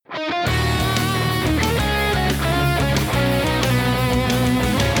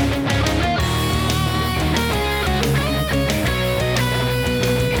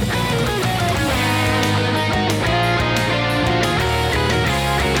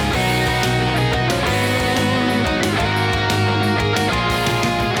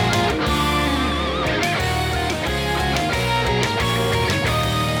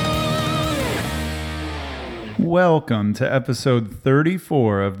Welcome to episode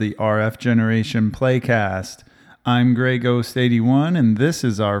 34 of the RF Generation Playcast. I'm Grey Ghost 81, and this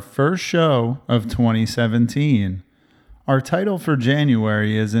is our first show of 2017. Our title for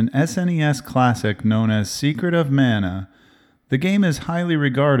January is an SNES classic known as Secret of Mana. The game is highly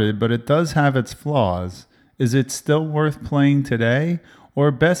regarded, but it does have its flaws. Is it still worth playing today, or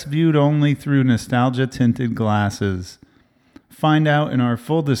best viewed only through nostalgia-tinted glasses? Find out in our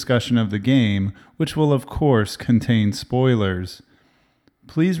full discussion of the game, which will of course contain spoilers.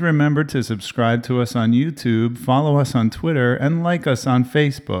 Please remember to subscribe to us on YouTube, follow us on Twitter, and like us on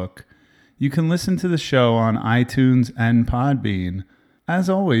Facebook. You can listen to the show on iTunes and Podbean. As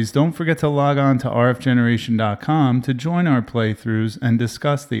always, don't forget to log on to rfgeneration.com to join our playthroughs and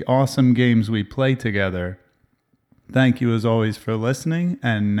discuss the awesome games we play together. Thank you as always for listening,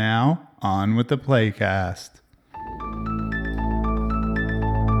 and now, on with the Playcast.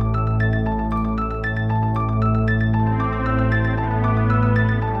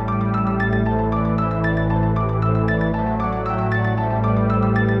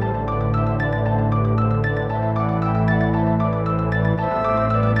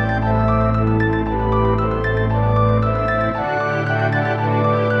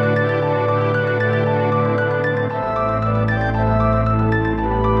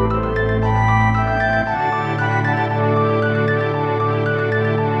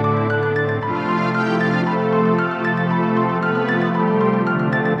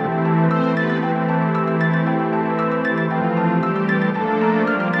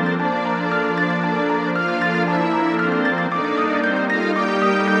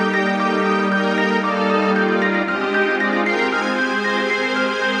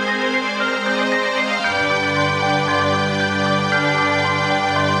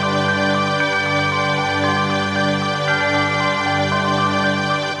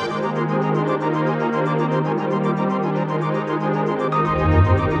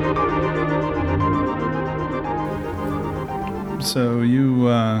 So you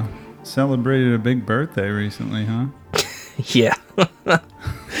celebrated a big birthday recently, huh? Yeah,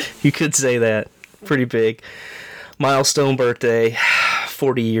 you could say that. Pretty big. Milestone birthday,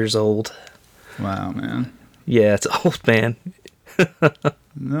 40 years old. Wow, man. Yeah, it's old, man.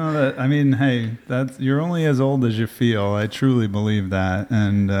 No, hey, you're only as old as you feel. I truly believe that.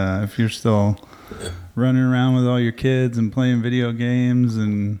 And if you're still running around with all your kids and playing video games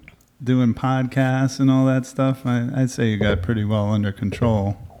and doing podcasts and all that stuff, I'd say you got pretty well under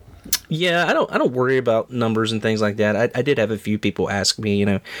control. Yeah, I don't worry about numbers and things like that. I did have a few people ask me,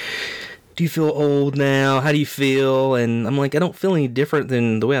 do you feel old now? How do you feel? And I'm like, I don't feel any different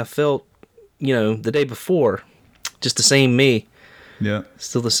than the way I felt, the day before. Just the same me. Yeah.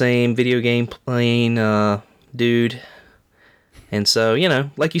 Still the same video game playing dude. And so,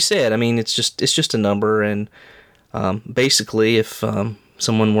 like you said, it's just a number. And basically, if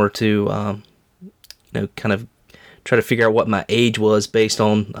someone were to, kind of try to figure out what my age was based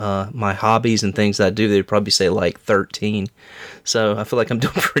on my hobbies and things that I do, they'd probably say like 13. So I feel like I'm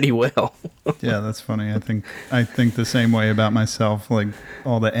doing pretty well. Yeah, that's funny. I think the same way about myself. Like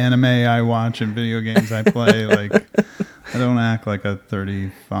all the anime I watch and video games I play, like I don't act like a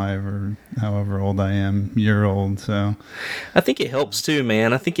 35 or however old I am year old. So I think it helps too,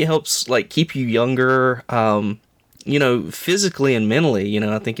 man. I think it helps like keep you younger. Physically and mentally,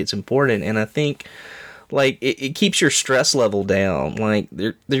 I think it's important. And I think, like, it keeps your stress level down. Like,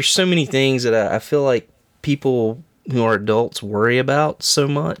 there's so many things that I feel like people who are adults worry about so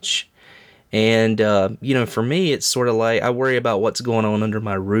much. And, for me, it's sort of like I worry about what's going on under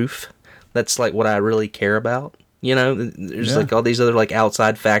my roof. That's, like, what I really care about. There's like all these other like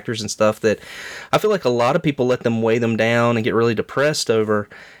outside factors and stuff that I feel like a lot of people let them weigh them down and get really depressed over.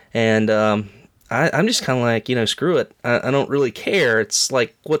 And, I'm just kind of like, screw it. I don't really care. It's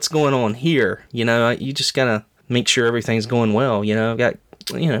like, what's going on here? You just gotta make sure everything's going well. I've got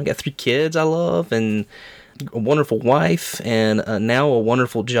 3 kids I love and a wonderful wife and now a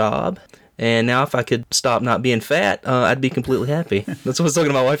wonderful job. And now if I could stop not being fat, I'd be completely happy. That's what I was talking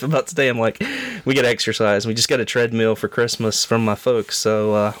to my wife about today. I'm like, we got to exercise. We just got a treadmill for Christmas from my folks.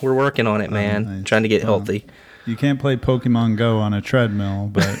 So we're working on it, man. Nice. Trying to get healthy. You can't play Pokemon Go on a treadmill,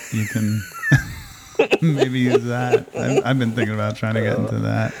 but you can maybe use that. I've been thinking about trying to get into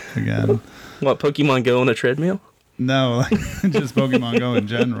that again. What, Pokemon Go on a treadmill? No, like just Pokemon Go in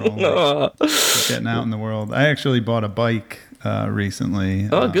general. Just getting out in the world. I actually bought a bike recently.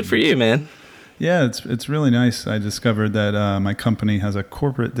 Oh, good for you, man. Yeah, it's really nice. I discovered that my company has a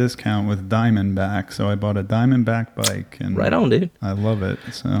corporate discount with Diamondback, so I bought a Diamondback bike. And right on, dude. I love it.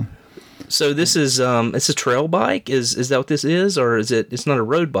 So this is it's a trail bike. Is that what this is, or is it? It's not a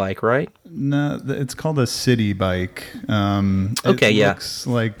road bike, right? No, it's called a city bike. Okay, it yeah. looks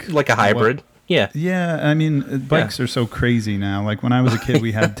like Like a hybrid. Yeah. Yeah, I mean, bikes are so crazy now. Like when I was a kid,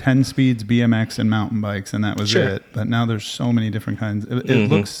 we had 10 speeds, BMX, and mountain bikes, and that was Sure. it. But now there's so many different kinds. It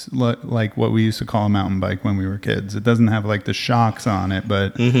looks like what we used to call a mountain bike when we were kids. It doesn't have like the shocks on it,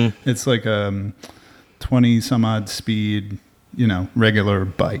 but it's like a 20 some odd speed, regular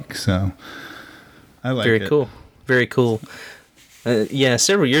bike. So I like it. Very cool. Very cool. Yeah,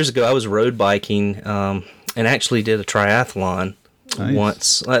 several years ago, I was road biking and actually did a triathlon. Nice.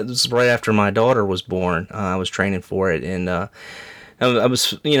 Once. It was right after my daughter was born. I was training for it, and I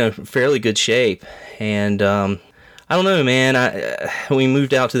was, fairly good shape. And I don't know, man. When we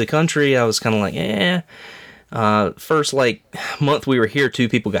moved out to the country, I was kind of like, first month we were here, 2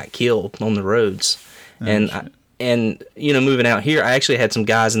 people got killed on the roads, and moving out here, I actually had some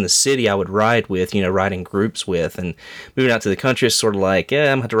guys in the city I would ride with, ride in groups with, and moving out to the country is sort of like, I'm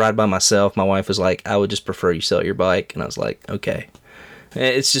gonna have to ride by myself. My wife was like, I would just prefer you sell your bike, and I was like, okay.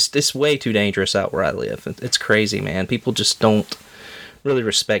 It's way too dangerous out where I live. It's crazy, man. People just don't really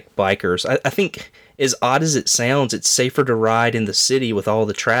respect bikers. I think, as odd as it sounds, it's safer to ride in the city with all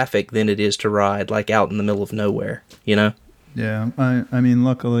the traffic than it is to ride like out in the middle of nowhere, Yeah, I mean,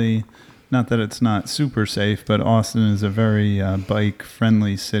 luckily, not that it's not super safe, but Austin is a very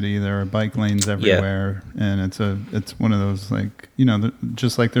bike-friendly city. There are bike lanes everywhere, and it's one of those, like,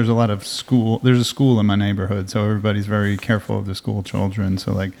 just like there's a lot of there's a school in my neighborhood, so everybody's very careful of the school children.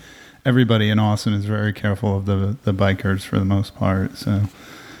 So, like, everybody in Austin is very careful of the bikers for the most part. So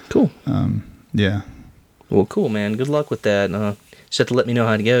cool. Yeah. Well, cool, man. Good luck with that. Just have to let me know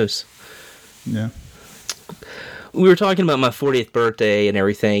how it goes. Yeah. We were talking about my 40th birthday and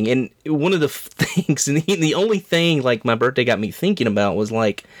everything, and one of the things, and the only thing, like, my birthday got me thinking about was,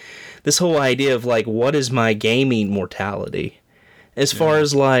 like, this whole idea of, like, what is my gaming mortality? As far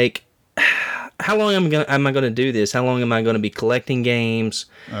as, like, how long am I going to do this? How long am I going to be collecting games?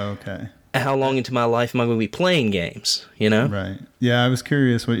 Okay. How long into my life am I going to be playing games, Right. Yeah, I was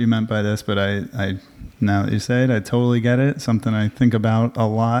curious what you meant by this, but I now that you say it, I totally get it. Something I think about a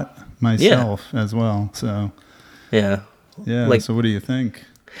lot myself as well, so... Yeah. Yeah. Like, so what do you think?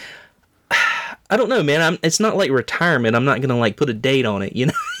 I don't know, man. It's not like retirement. I'm not gonna like put a date on it.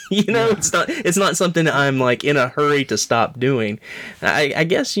 It's not something that I'm like in a hurry to stop doing. I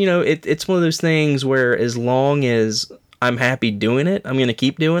guess it's one of those things where as long as I'm happy doing it, I'm gonna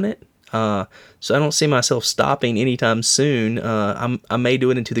keep doing it. So I don't see myself stopping anytime soon. I may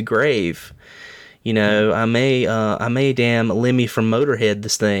do it into the grave. I may damn Lemmy from Motorhead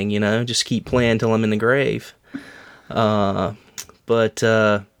this thing. Just keep playing till I'm in the grave. But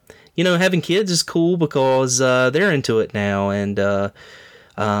having kids is cool because they're into it now, and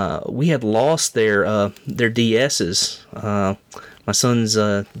we had lost their DSs. My son's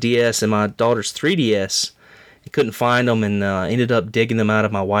DS and my daughter's 3DS. I couldn't find them, and ended up digging them out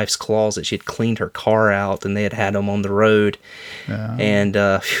of my wife's closet. She had cleaned her car out, and they had them on the road. Yeah. And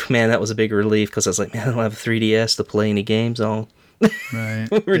man, that was a big relief because I was like, man, I don't have a 3DS to play any games on. Right.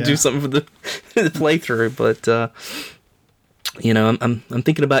 Or do something for the playthrough, but I'm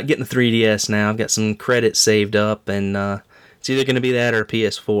thinking about getting a 3DS now. I've got some credits saved up, and it's either going to be that or a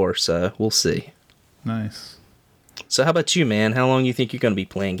PS4, so we'll see. Nice. So how about you, man? How long do you think you're going to be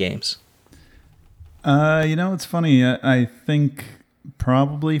playing games? It's funny. I think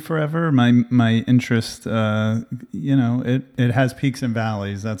probably forever. My interest, it has peaks and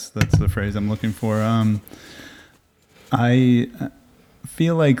valleys. That's the phrase I'm looking for. I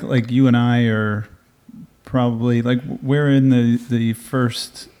feel like you and I are probably, like, we're in the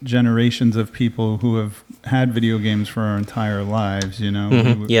first generations of people who have had video games for our entire lives.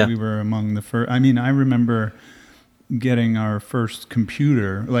 Mm-hmm. We were among the first. I mean, I remember getting our first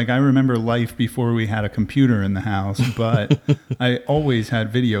computer. Like, I remember life before we had a computer in the house, but I always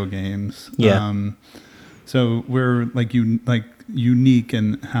had video games. Yeah. So we're unique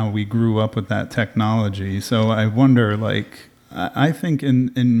in how we grew up with that technology. So I wonder, like, I think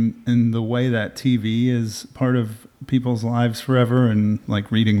in the way that TV is part of people's lives forever, and like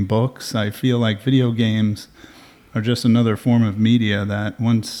reading books, I feel like video games are just another form of media that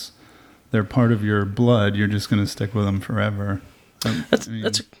once they're part of your blood, you're just going to stick with them forever.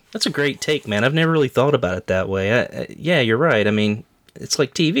 That's a great take, man. I've never really thought about it that way. Yeah, you're right. I mean, it's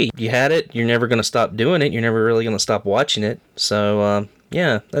like TV. You had it, you're never going to stop doing it. You're never really going to stop watching it. So,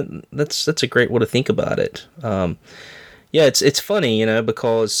 that's a great way to think about it. Yeah, it's funny,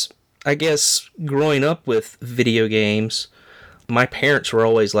 because I guess growing up with video games, my parents were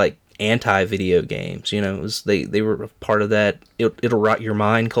always like anti-video games. It was they were a part of that it'll rot your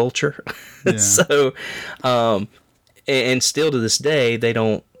mind culture. Yeah. So, and still to this day, they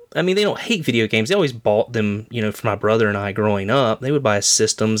don't I mean, they don't hate video games. They always bought them, for my brother and I growing up. They would buy us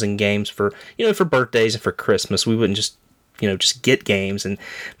systems and games for, for birthdays and for Christmas. We wouldn't just get games. And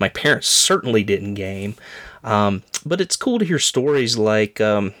my parents certainly didn't game. But it's cool to hear stories like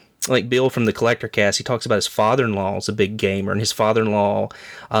Bill from the Collector Cast. He talks about his father-in-law is a big gamer, and his father-in-law,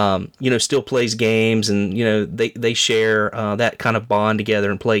 still plays games, and they share that kind of bond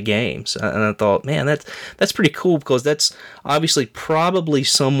together and play games. And I thought, man, that's pretty cool, because that's obviously probably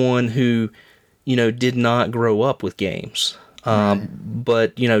someone who did not grow up with games,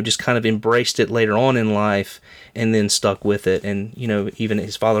 but just kind of embraced it later on in life and then stuck with it. And even at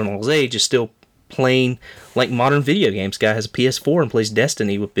his father-in-law's age, is still playing like modern video games. Guy has a PS4 and plays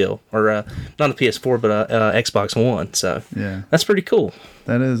Destiny with Bill, or not a PS4 but a Xbox One. So yeah, that's pretty cool.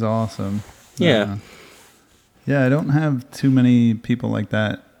 That is awesome. Yeah. I don't have too many people like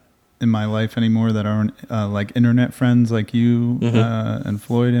that in my life anymore that aren't like internet friends like you and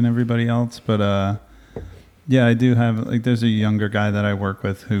Floyd and everybody else. But I do have, like, there's a younger guy that I work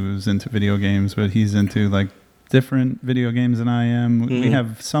with who's into video games, but he's into like different video games than I am. We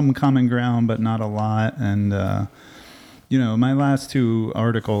have some common ground, but not a lot. And my last 2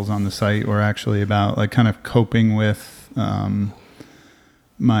 articles on the site were actually about like kind of coping with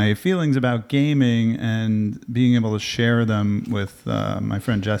my feelings about gaming and being able to share them with my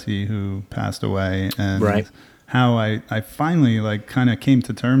friend Jesse, who passed away, and how I finally like kind of came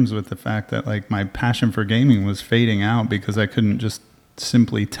to terms with the fact that like my passion for gaming was fading out because I couldn't just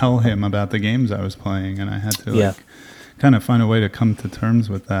simply tell him about the games I was playing, and I had to kind of find a way to come to terms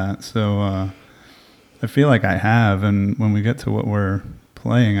with that. So I feel like I have, and when we get to what we're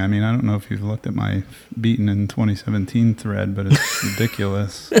playing, I mean, I don't know if you've looked at my beaten in 2017 thread, but it's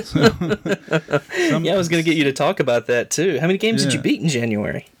ridiculous. So, I was going to get you to talk about that too. How many games did you beat in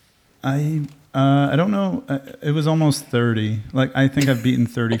January? I don't know. It was almost 30. Like, I think I've beaten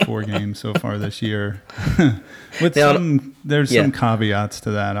 34 games so far this year. With there's some caveats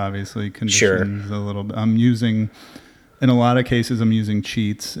to that, obviously. Conditions a little bit. In a lot of cases, I'm using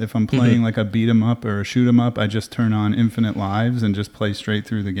cheats. If I'm playing like a beat 'em up or a shoot 'em up, I just turn on infinite lives and just play straight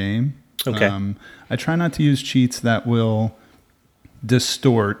through the game. Okay. I try not to use cheats that will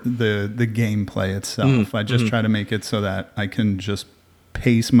distort the gameplay itself. I just try to make it so that I can just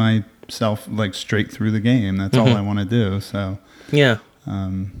pace myself like straight through the game. That's all I want to do. So a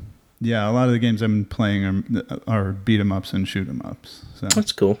lot of the games I'm playing are beat 'em ups and shoot 'em ups. So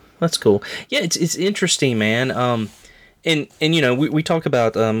that's cool. Yeah, it's interesting, man. And we talk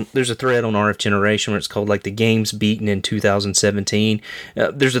about there's a thread on RF Generation where it's called like the games beaten in 2017.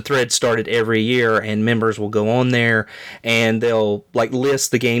 There's a thread started every year, and members will go on there and they'll like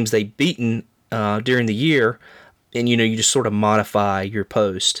list the games they've beaten during the year, and you just sort of modify your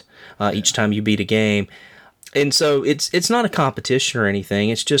post each time you beat a game. And so it's not a competition or anything.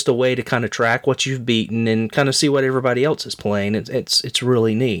 It's just a way to kind of track what you've beaten and kind of see what everybody else is playing. It's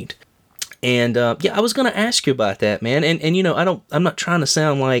really neat. And I was going to ask you about that, man. And I'm not trying to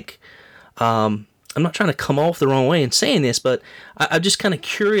sound like I'm not trying to come off the wrong way in saying this, but I'm just kind of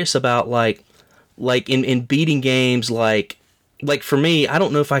curious about like in beating games, like for me, I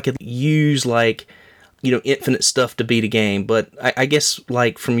don't know if I could use like infinite stuff to beat a game, but I guess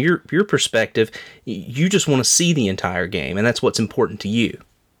like from your perspective, you just want to see the entire game, and that's what's important to you,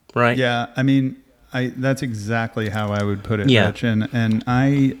 right? Yeah, I mean, that's exactly how I would put it, Rich. And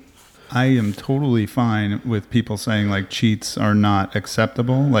I am totally fine with people saying like cheats are not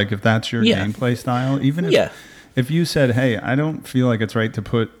acceptable. Like if that's your gameplay style, even if you said, hey, I don't feel like it's right to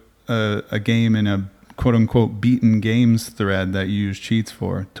put a game in a quote unquote beaten games thread that you use cheats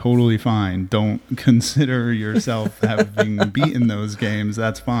for, totally fine. Don't consider yourself having beaten those games.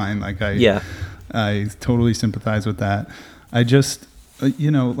 That's fine. Like I totally sympathize with that. I just,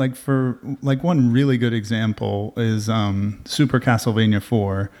 like for like one really good example is Super Castlevania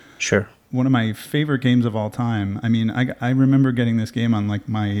 4. Sure. One of my favorite games of all time. I mean, I remember getting this game on like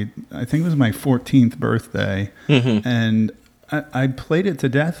I think it was my 14th birthday, and I played it to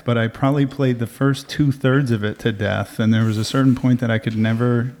death, but I probably played the first 2/3 of it to death, and there was a certain point that I could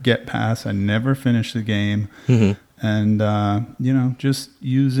never get past. I never finished the game, and just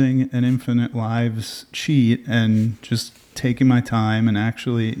using an infinite lives cheat and just taking my time and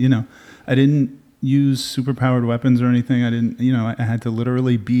actually, I didn't use superpowered weapons or anything. I didn't, I had to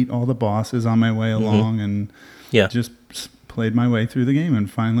literally beat all the bosses on my way along and just played my way through the game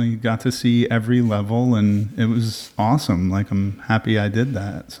and finally got to see every level, and it was awesome. Like, I'm happy I did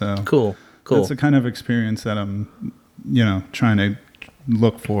that. So cool. That's the kind of experience that I'm, trying to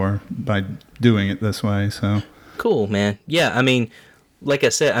look for by doing it this way. So cool, man. Yeah. I mean, like I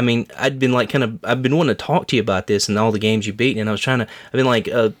said, I mean, I've been wanting to talk to you about this and all the games you beat, and I've been like,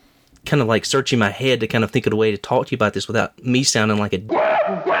 kind of like searching my head to kind of think of a way to talk to you about this without me sounding like a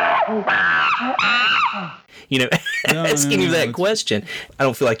asking you that question. I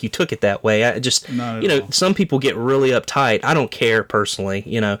don't feel like you took it that way. I just, some people get really uptight. I don't care personally,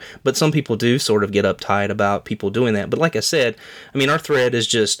 but some people do sort of get uptight about people doing that. But like I said, I mean, our thread is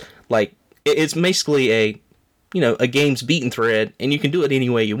just like, it's basically a games beaten thread, and you can do it any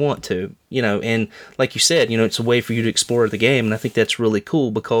way you want to, and like you said, it's a way for you to explore the game. And I think that's really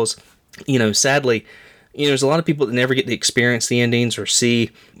cool because, sadly, there's a lot of people that never get to experience the endings or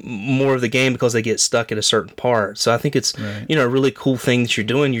see more of the game because they get stuck at a certain part. So I think it's, a really cool thing that you're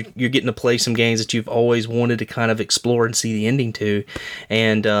doing. You're getting to play some games that you've always wanted to kind of explore and see the ending to.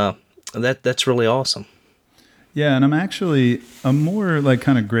 And that's really awesome. Yeah, and I'm more like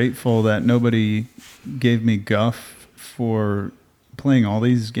kind of grateful that nobody gave me guff for playing all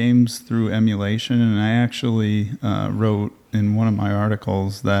these games through emulation. And I actually wrote in one of my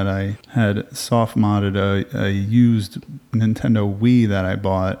articles that I had soft modded a used Nintendo Wii that I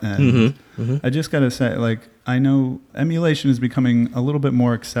bought. And I just got to say, like, I know emulation is becoming a little bit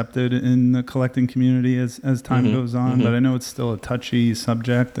more accepted in the collecting community as time goes on, but I know it's still a touchy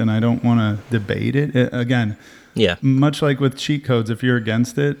subject, and I don't want to debate it. Again, much like with cheat codes, if you're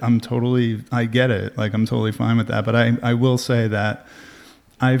against it, I get it. Like, I'm totally fine with that. But I will say that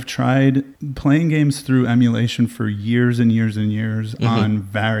I've tried playing games through emulation for years and years and years on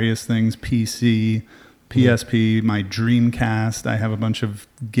various things, PC, PSP, my Dreamcast. I have a bunch of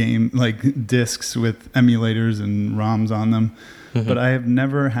discs with emulators and ROMs on them. But I have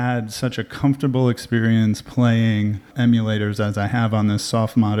never had such a comfortable experience playing emulators as I have on this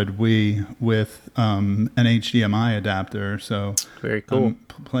soft modded Wii with an HDMI adapter. So very cool.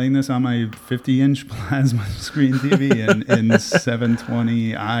 I'm playing this on my 50-inch plasma screen TV in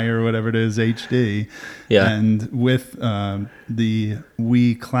 720i or whatever it is, HD. Yeah. And with the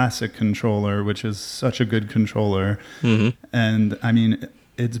Wii Classic controller, which is such a good controller. And I mean,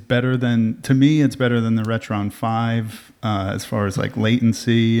 it's better than the Retron 5 as far as like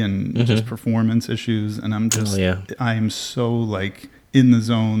latency and just performance issues. And I am so like in the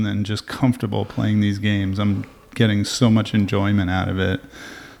zone and just comfortable playing these games. I'm getting so much enjoyment out of it.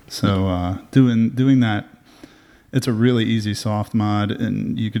 So doing that, it's a really easy soft mod,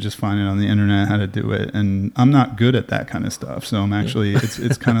 and you could just find it on the internet how to do it. And I'm not good at that kind of stuff, so I'm actually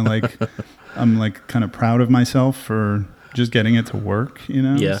it's kind of like I'm like kind of proud of myself for just getting it to work,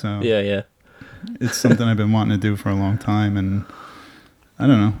 Yeah. So yeah. It's something I've been wanting to do for a long time, and I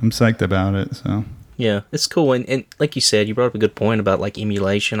don't know, I'm psyched about it. So yeah, it's cool. And like you said, you brought up a good point about like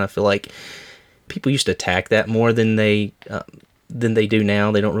emulation. I feel like people used to attack that more than they do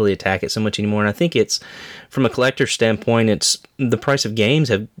now. They don't really attack it so much anymore. And I think it's, from a collector's standpoint, it's the price of games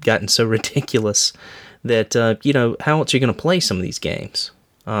have gotten so ridiculous that how else are you going to play some of these games?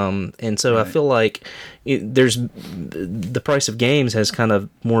 And so I feel like there's the price of games has kind of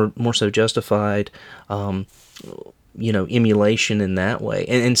more so justified, emulation in that way.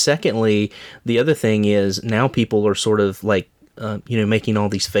 And secondly, the other thing is now people are sort of like, making all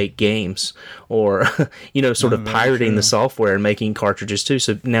these fake games or, sort of pirating the software and making cartridges too.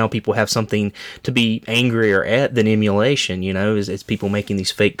 So now people have something to be angrier at than emulation, is people making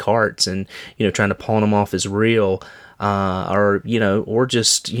these fake carts and, trying to pawn them off as real. Or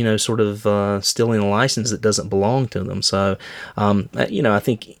just, sort of stealing a license that doesn't belong to them. So, I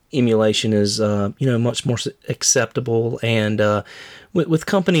think emulation is, much more acceptable. And with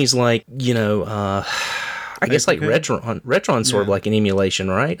companies like, I guess like Retron's sort of like an emulation,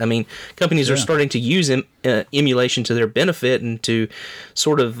 right? I mean, companies are starting to use emulation to their benefit and to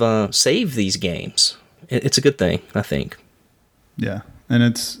sort of save these games. It's a good thing, I think. Yeah. And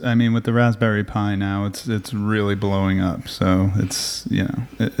with the Raspberry Pi now, it's really blowing up. So it's,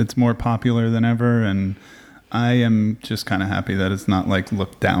 it's more popular than ever. And I am just kind of happy that it's not like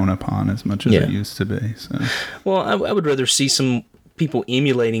looked down upon as much as it used to be. So, well, I would rather see some people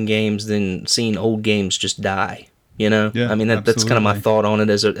emulating games than seeing old games just die. Yeah, I mean, that's kind of my thought on it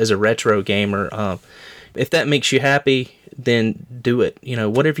as a retro gamer. If that makes you happy, then do it.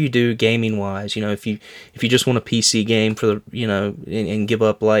 Whatever you do gaming wise, if you just want a PC game for the, and give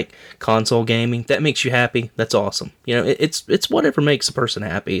up like console gaming, that makes you happy. That's awesome. It's whatever makes a person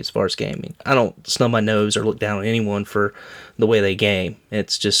happy as far as gaming. I don't snub my nose or look down on anyone for the way they game.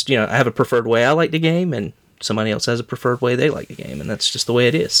 It's just, I have a preferred way I like to game, and somebody else has a preferred way they like to game, and that's just the way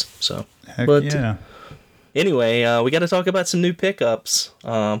it is. So, anyway, we got to talk about some new pickups.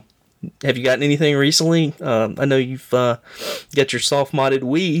 Have you gotten anything recently? I know you've got your soft modded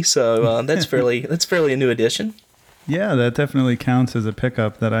Wii, so that's fairly a new addition. Yeah, that definitely counts as a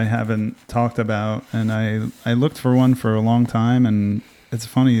pickup that I haven't talked about. And I looked for one for a long time, and it's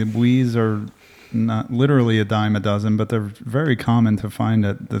funny, Wii's are not literally a dime a dozen, but they're very common to find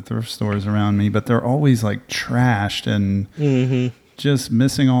at the thrift stores around me. But they're always like trashed and just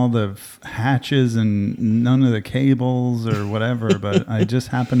missing all the hatches and none of the cables or whatever. But I just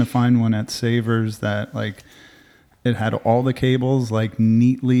happened to find one at Savers that like it had all the cables like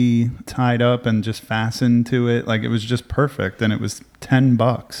neatly tied up and just fastened to it. Like it was just perfect, and it was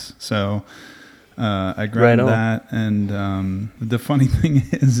 $10. So I grabbed that, and the funny thing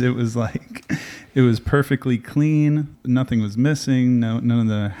is, it was perfectly clean. Nothing was missing. None of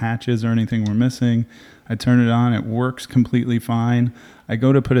the hatches or anything were missing. I turn it on. It works completely fine. I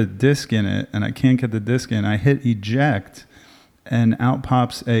go to put a disc in it, and I can't get the disc in. I hit eject, and out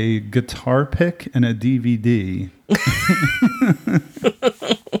pops a guitar pick and a DVD.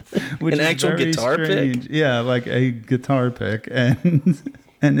 Which An actual guitar pick? Yeah, like a guitar pick.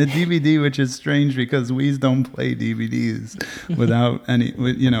 And a DVD, which is strange because Wii's don't play DVDs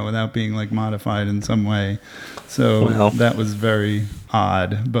without being like modified in some way. So that was very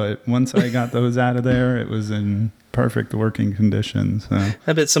odd. But once I got those out of there, it was in perfect working condition. So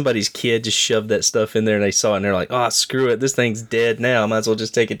I bet somebody's kid just shoved that stuff in there and they saw it and they're like, "Oh, screw it! This thing's dead now. I might as well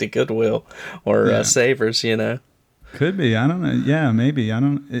just take it to Goodwill or Savers." Could be. I don't know. Yeah, maybe.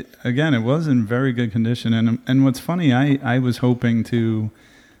 Again, it was in very good condition. And what's funny, I was hoping to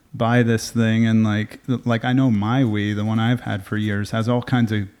buy this thing, and like I know my Wii, the one I've had for years, has all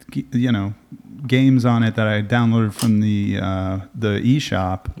kinds of games on it that I downloaded from the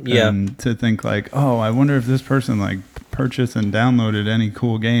eShop. Yeah. And to think like, oh, I wonder if this person like purchased and downloaded any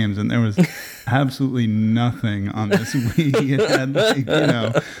cool games, and there was absolutely nothing on this Wii. It had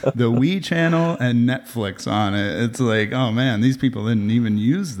the Wii channel and Netflix on it. It's like, oh man, these people didn't even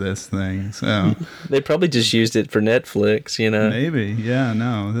use this thing. So they probably just used it for Netflix, Maybe, yeah,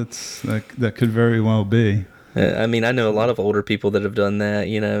 no, that could very well be. I mean, I know a lot of older people that have done that,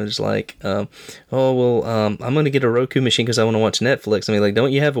 it's like, I'm going to get a Roku machine because I want to watch Netflix. I mean, like,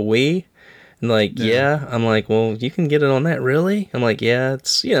 don't you have a Wii? And like, yeah. I'm like, well, you can get it on that, really? I'm like, yeah,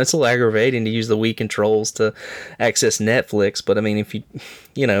 it's, it's a little aggravating to use the Wii controls to access Netflix. But I mean, if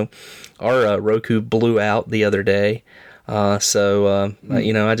our Roku blew out the other day. I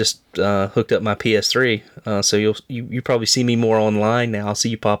just hooked up my PS3. So you probably see me more online now. I'll see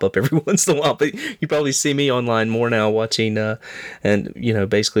you pop up every once in a while, but you probably see me online more now watching,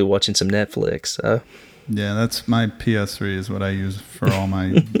 basically watching some Netflix. Yeah, that's my PS3 is what I use for all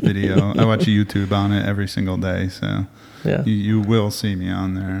my video. I watch YouTube on it every single day, so yeah, you will see me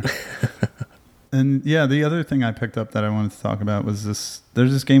on there. And yeah, the other thing I picked up that I wanted to talk about was this.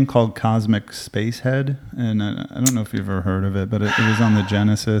 There's this game called Cosmic Spacehead, and I don't know if you've ever heard of it, but it was on the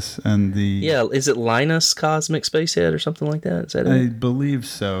Genesis and the... Yeah, is it Linus Cosmic Spacehead or something like that? Is that it? I believe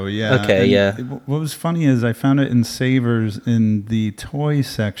so, yeah. Okay, and yeah. What was funny is I found it in Savers in the toy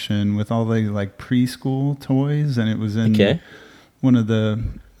section with all the like preschool toys, and it was in one of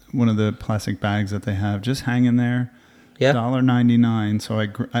the plastic bags that they have just hanging there. Yeah. $1.99. So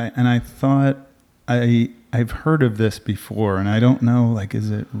I thought... I've heard of this before, and I don't know, like,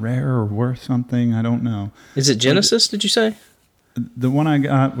 is it rare or worth something? I don't know. Is it Genesis, did you say? The one I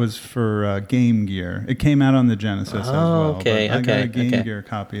got was for Game Gear. It came out on the Genesis as well. Okay, I got a Game Gear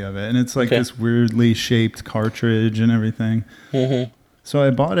copy of it, and it's like this weirdly shaped cartridge and everything. Mm-hmm. So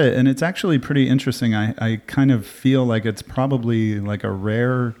I bought it, and it's actually pretty interesting. I kind of feel like it's probably like a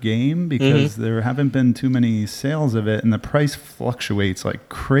rare game because there haven't been too many sales of it, and the price fluctuates like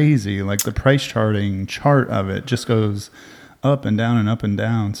crazy. Like the price chart of it just goes up and down and up and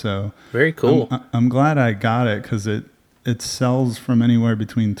down. So very cool. I'm glad I got it because it sells from anywhere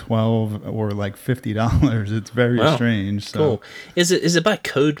between $12 or like $50. It's very strange. So. Cool. Is it by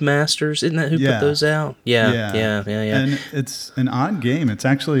Codemasters? Isn't that who put those out? Yeah. And it's an odd game. It's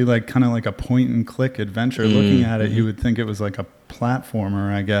actually like kind of like a point and click adventure. Looking at it, you would think it was like a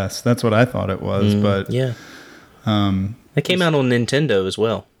platformer. I guess that's what I thought it was. But yeah, it came out on Nintendo as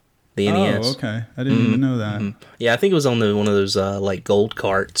well. The NES. Oh, okay. I didn't even know that. Yeah, I think it was on one of those like gold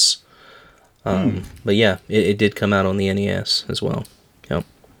carts. But yeah, it did come out on the NES as well. Yep.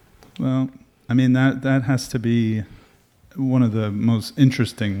 Well, I mean that has to be one of the most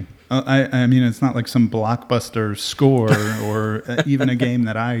interesting. I mean, it's not like some blockbuster score or even a game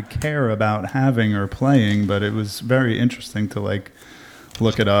that I care about having or playing, but it was very interesting to like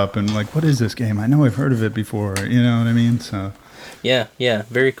look it up and like, what is this game? I know I've heard of it before. You know what I mean? So. Yeah,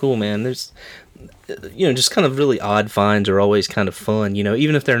 very cool, man. There's. Just kind of really odd finds are always kind of fun,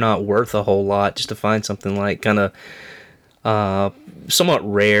 even if they're not worth a whole lot, just to find something like kind of somewhat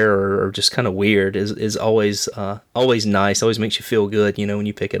rare or just kind of weird is always nice. Always makes you feel good, when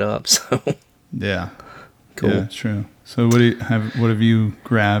you pick it up. So yeah, cool. Yeah, true. So what have you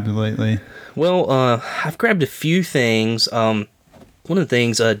grabbed lately? Well, I've grabbed a few things. One of the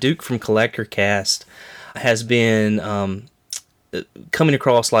things Duke from Collector Cast has been coming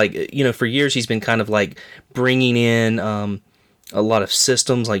across, for years he's been kind of like bringing in a lot of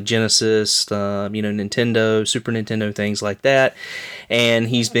systems like Genesis, Nintendo, Super Nintendo, things like that. And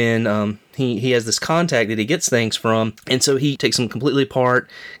he's been, he has this contact that he gets things from. And so he takes them completely apart,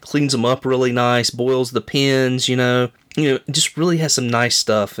 cleans them up really nice, boils the pins, just really has some nice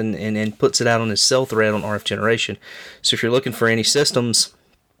stuff and puts it out on his sell thread on RF Generation. So if you're looking for any systems,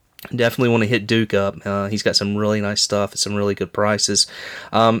 definitely want to hit Duke up. He's got some really nice stuff at some really good prices.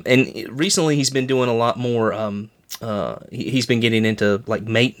 And recently he's been doing a lot more, he's been getting into like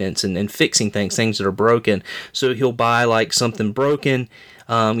maintenance and fixing things that are broken. So he'll buy like something broken,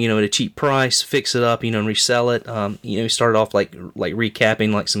 at a cheap price, fix it up, and resell it. He started off like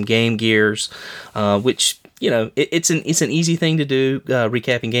recapping like some Game Gears, which, it's an easy thing to do,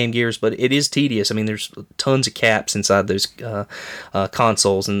 recapping Game Gears, but it is tedious. I mean, there's tons of caps inside those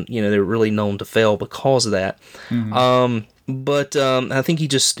consoles, and they're really known to fail because of that. Mm-hmm. But I think he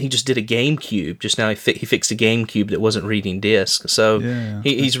just did a GameCube just now. He fixed a GameCube that wasn't reading discs, so yeah,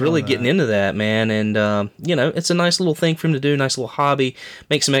 he's really getting into that, man. And it's a nice little thing for him to do, nice little hobby,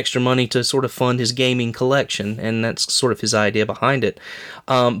 make some extra money to sort of fund his gaming collection, and that's sort of his idea behind it.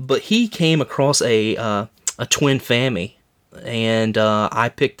 But he came across a Twin Fami, and I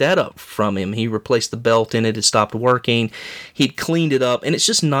picked that up from him. He replaced the belt in it. It stopped working. He'd cleaned it up, and it's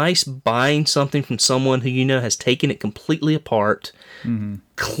just nice buying something from someone who has taken it completely apart, mm-hmm.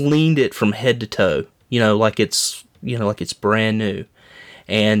 cleaned it from head to toe, like it's brand new,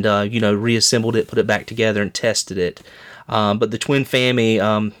 and reassembled it, put it back together, and tested it. But the Twin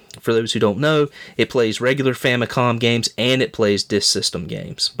Fami, for those who don't know, it plays regular Famicom games and it plays Disk System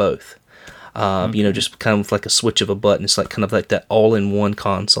games, both. Just kind of like a switch of a button. It's like kind of like that all-in-one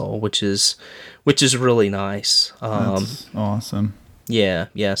console, which is really nice. That's awesome.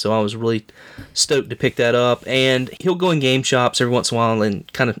 Yeah. So I was really stoked to pick that up. And he'll go in game shops every once in a while and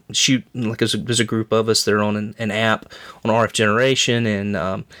kind of shoot. Like there's a group of us that are on an app on RF Generation,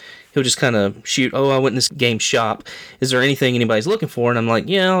 and he'll just kind of shoot, I went in this game shop. Is there anything anybody's looking for? And I'm like,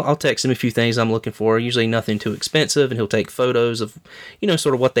 yeah, I'll text him a few things I'm looking for. Usually nothing too expensive. And he'll take photos of,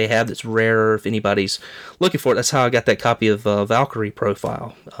 sort of what they have that's rarer if anybody's looking for it. That's how I got that copy of Valkyrie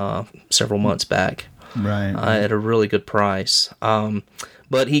Profile several months back. Right. At a really good price.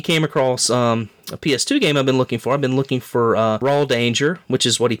 But he came across a PS2 game I've been looking for. I've been looking for Raw Danger, which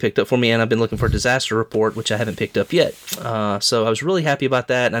is what he picked up for me, and I've been looking for Disaster Report, which I haven't picked up yet. So I was really happy about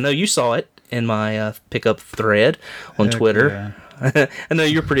that, and I know you saw it in my pickup thread on Twitter. Yeah. I know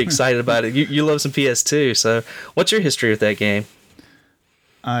you're pretty excited about it. You love some PS2, so what's your history with that game?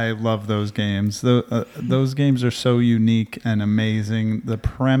 I love those games. Those games are so unique and amazing. The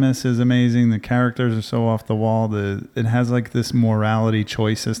premise is amazing. The characters are so off the wall. It has like this morality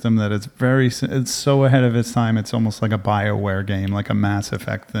choice system that it's so ahead of its time. It's almost like a BioWare game, like a Mass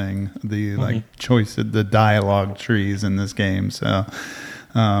Effect thing. The like choice, the dialogue trees in this game. So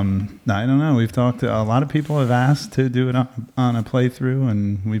I don't know. We've talked to a lot of people have asked to do it on a playthrough,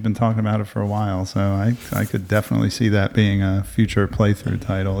 and we've been talking about it for a while. So I could definitely see that being a future playthrough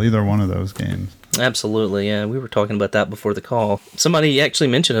title, either one of those games. Absolutely, yeah. We were talking about that before the call. Somebody actually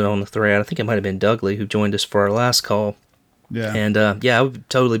mentioned it on the thread. I think it might have been Dougley who joined us for our last call. Yeah. And I would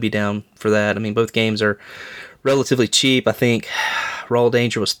totally be down for that. I mean, both games are relatively cheap. I think Raw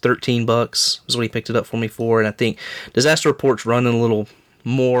Danger was $13 was what he picked it up for me for, and I think Disaster Report's running a little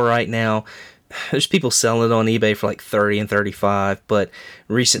more right now. There's people selling it on eBay for like $30 and $35, but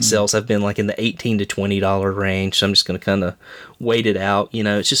recent sales have been like in the $18 to $20 range. So I'm just going to kind of wait it out.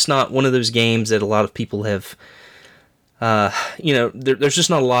 It's just not one of those games that a lot of people have. There's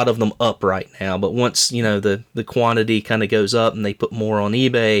just not a lot of them up right now. But once the quantity kind of goes up and they put more on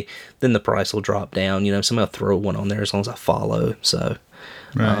eBay, then the price will drop down. Somebody will throw one on there as long as I follow. So.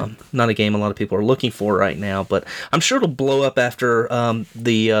 Right. Not a game a lot of people are looking for right now, but I'm sure it'll blow up after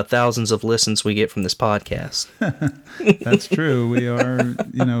the thousands of listens we get from this podcast. That's true. We are,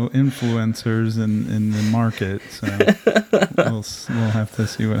 influencers in the market, so we'll have to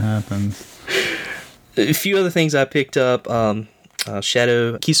see what happens. A few other things I picked up.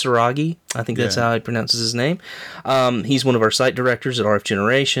 Shadow Kisaragi, I think that's how he pronounces his name. He's one of our site directors at RF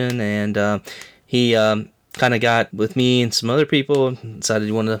Generation, and he kind of got with me and some other people, decided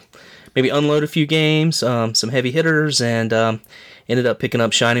he wanted to maybe unload a few games, some heavy hitters, and ended up picking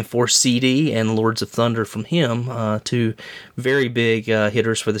up Shining Force CD and Lords of Thunder from him, two very big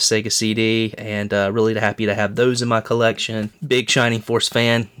hitters for the Sega CD, and really happy to have those in my collection. Big Shining Force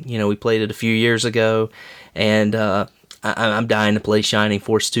fan. We played it a few years ago, and I'm dying to play Shining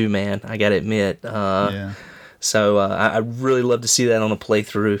Force 2, man. I gotta admit. Yeah. So I really love to see that on a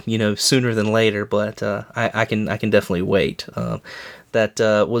playthrough, sooner than later. But I can definitely wait. That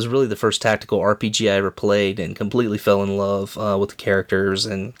was really the first tactical RPG I ever played, and completely fell in love with the characters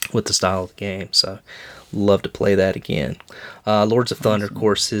and with the style of the game. So love to play that again. Lords of Thunder, of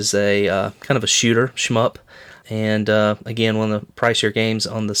course, is a kind of a shooter shmup, and again, one of the pricier games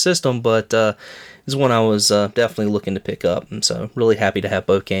on the system, but is one I was definitely looking to pick up, and so really happy to have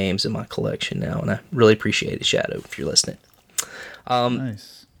both games in my collection now, and I really appreciate it, Shadow, if you're listening.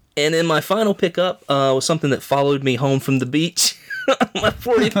 Nice. And then my final pickup was something that followed me home from the beach on my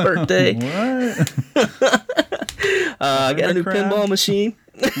 40th birthday. What? I got a new pinball machine.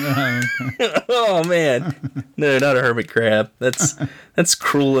 Oh man, no, not a hermit crab. That's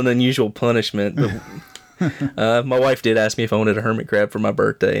cruel and unusual punishment. But my wife did ask me if I wanted a hermit crab for my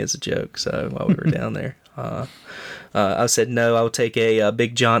birthday as a joke. So while we were down there, I said no. I would take a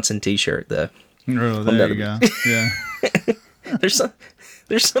Big Johnson T-shirt though. Oh, there you go. Yeah.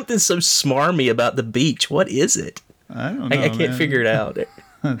 There's something so smarmy about the beach. What is it? I don't know. I can't figure it out.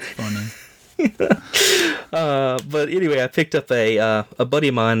 That's funny. But anyway, I picked up a buddy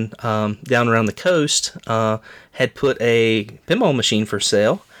of mine down around the coast had put a pinball machine for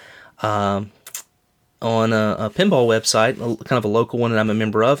sale on a pinball website, kind of a local one that I'm a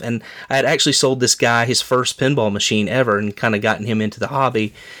member of, and I had actually sold this guy his first pinball machine ever and kind of gotten him into the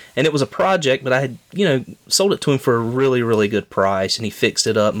hobby. And it was a project, but I had, sold it to him for a really, really good price, and he fixed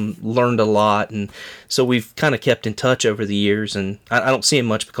it up and learned a lot. And so we've kind of kept in touch over the years, and I don't see him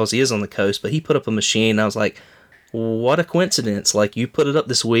much because he is on the coast, but he put up a machine, and I was like, what a coincidence. Like, you put it up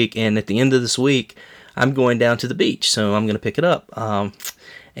this week, and at the end of this week, I'm going down to the beach, so I'm going to pick it up.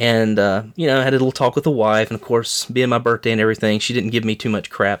 And I had a little talk with the wife, and of course, being my birthday and everything, she didn't give me too much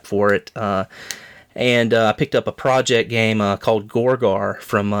crap for it. And I picked up a project game called Gorgar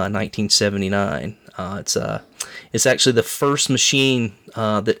from 1979. It's actually the first machine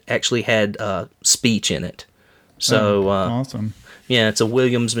that actually had speech in it. So awesome. Yeah, it's a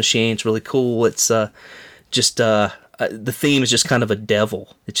Williams machine. It's really cool. It's just the theme is just kind of a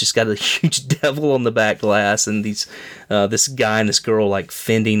devil. It's just got a huge devil on the back glass, and this guy and this girl like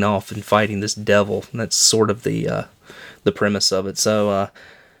fending off and fighting this devil. And that's sort of the premise of it. So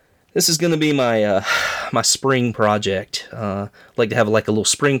this is going to be my my spring project. I like to have like a little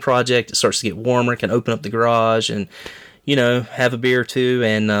spring project. It starts to get warmer. Can open up the garage and have a beer or two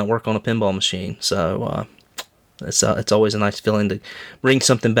and work on a pinball machine. So it's always a nice feeling to bring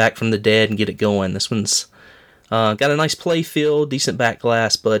something back from the dead and get it going. This one's got a nice play field, decent back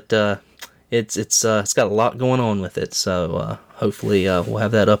glass, but it's got a lot going on with it. So hopefully we'll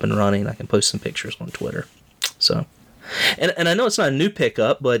have that up and running. I can post some pictures on Twitter. So, and I know it's not a new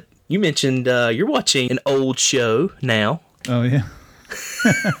pickup, but you mentioned you're watching an old show now. Oh yeah.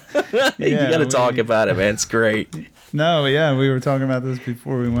 You got to talk about it, man. It's great. No, yeah, we were talking about this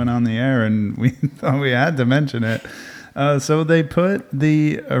before we went on the air, and we thought we had to mention it. So they put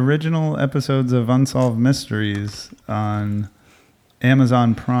the original episodes of Unsolved Mysteries on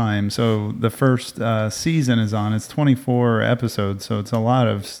Amazon Prime. So the first season is on. It's 24 episodes, so it's a lot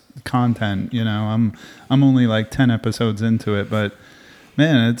of content. I'm only like 10 episodes into it, but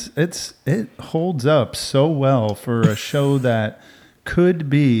man, it holds up so well for a show that could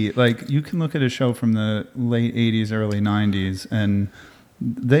be like, you can look at a show from the late 80s, early 90s, and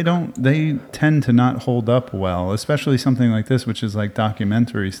they tend to not hold up well, especially something like this, which is like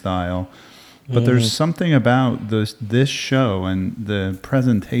documentary style. But there's something about this show and the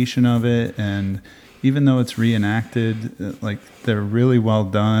presentation of it, and even though it's reenacted, like they're really well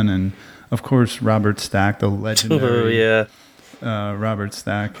done. And of course, Robert Stack, the legendary Robert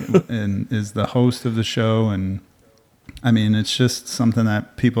Stack, is the host of the show, and I mean, it's just something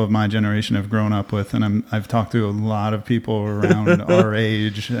that people of my generation have grown up with, and I've talked to a lot of people around our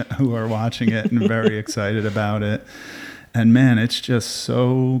age who are watching it and very excited about it. And man, it's just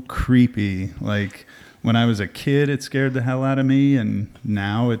so creepy. Like when I was a kid, it scared the hell out of me, and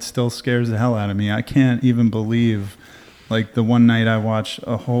now it still scares the hell out of me. I can't even believe, like the one night I watched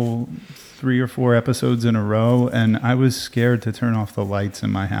a whole 3 or 4 episodes in a row, and I was scared to turn off the lights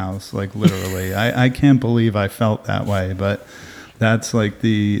in my house, like literally. I can't believe I felt that way, but that's like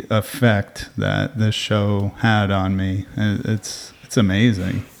the effect that this show had on me. It's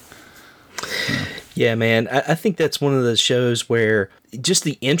amazing. Yeah, man. I think that's one of those shows where just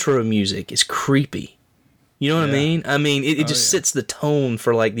the intro music is creepy. You know what I Yeah. mean? I mean, it just sets the tone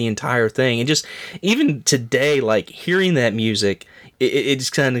for like the entire thing. And just even today, like hearing that music, it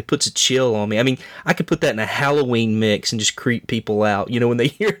just kind of puts a chill on me. I mean, I could put that in a Halloween mix and just creep people out. You know, when they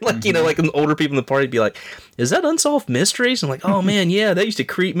hear like, you know, like older people in the party be like, is that Unsolved Mysteries? I'm like, oh man, yeah, that used to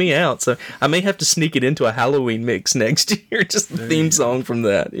creep me out. So I may have to sneak it into a Halloween mix next year. Just the theme song from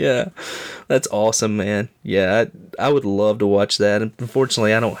that. Yeah. That's awesome, man. Yeah, I would love to watch that. And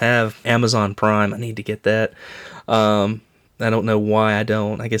unfortunately, I don't have Amazon Prime. I need to get that. I don't know why I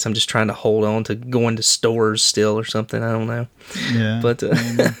don't. I guess I'm just trying to hold on to going to stores still or something. I don't know. Yeah. But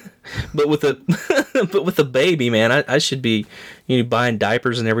but with a but with a baby, man, I should be, you know, buying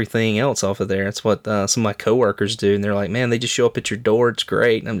diapers and everything else off of there. That's what some of my coworkers do, and they're like, "Man, they just show up at your door. It's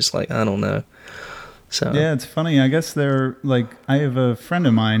great." And I'm just like, I don't know. So Yeah, it's funny. I guess they're like, I have a friend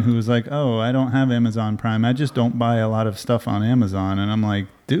of mine who was like, "Oh, I don't have Amazon Prime. I just don't buy a lot of stuff on Amazon." And I'm like,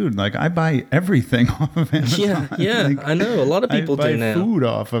 "Dude, like I buy everything off of Amazon." yeah, Like, I know a lot of people I buy do now. food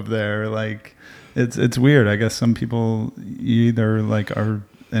off of there. Like, it's weird. I guess some people either like are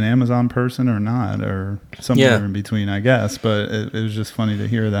an Amazon person or not, or somewhere in between, I guess. But it was just funny to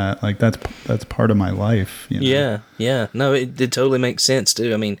hear that. Like that's part of my life. You know? Yeah. No, it totally makes sense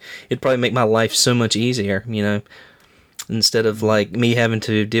too. I mean, it'd probably make my life so much easier, you know, instead of like me having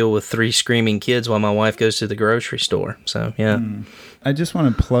to deal with 3 screaming kids while my wife goes to the grocery store. So yeah. I just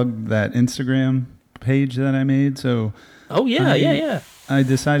want to plug that Instagram page that I made. So Oh yeah, yeah. I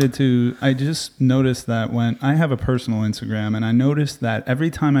just noticed that when I have a personal Instagram, and I noticed that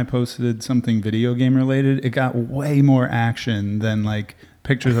every time I posted something video game related, it got way more action than like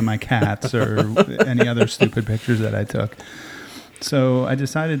pictures of my cats or any other stupid pictures that I took. So I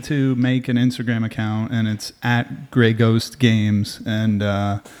decided to make an Instagram account, and it's at Gray Ghost Games. And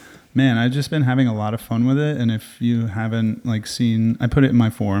man, I've just been having a lot of fun with it. And if you haven't like seen, I put it in my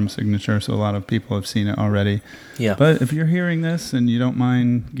forum signature, so a lot of people have seen it already. Yeah. But if you're hearing this and you don't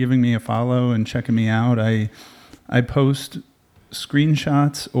mind giving me a follow and checking me out, I post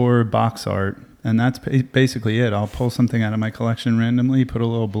screenshots or box art, and that's basically it. I'll pull something out of my collection randomly, put a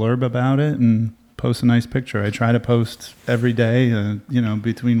little blurb about it, and post a nice picture. I try to post every day, you know,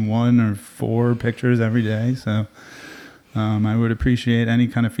 between 1 or 4 pictures every day. So I would appreciate any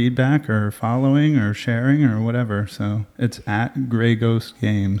kind of feedback or following or sharing or whatever. So it's at Gray Ghost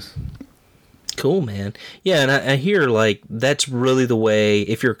Games. Cool, man. Yeah, and I hear like that's really the way,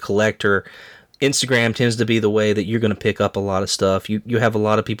 if you're a collector, Instagram tends to be the way that you're going to pick up a lot of stuff. You have a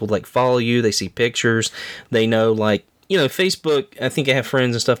lot of people like follow you, they see pictures, they know like, you know, Facebook, I think I have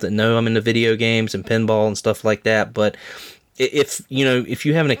friends and stuff that know I'm into video games and pinball and stuff like that, but if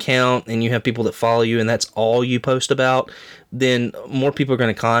you have an account and you have people that follow you and that's all you post about, then more people are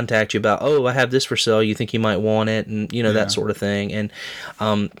going to contact you about, oh, I have this for sale, you think you might want it, and you know, that sort of thing. And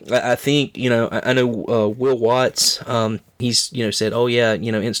I think, you know, I know Will Watts, he's, you know, said, oh yeah,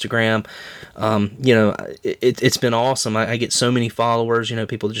 you know, Instagram, you know, it's been awesome. I get so many followers, you know,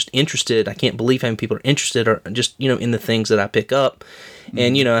 people are just interested. I can't believe how many people are interested or just, you know, in the things that I pick up.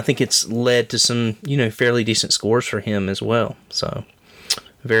 And, you know, I think it's led to some, you know, fairly decent scores for him as well. So,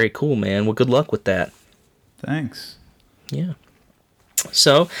 very cool, man. Well, good luck with that. Thanks. Yeah.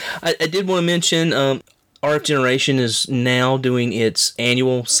 So, I did want to mention RF Generation is now doing its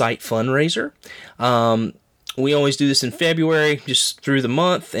annual site fundraiser. We always do this in February, just through the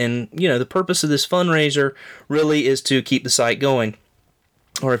month. And, you know, the purpose of this fundraiser really is to keep the site going.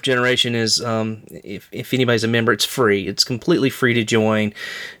 RF Generation is, if anybody's a member, it's free. It's completely free to join.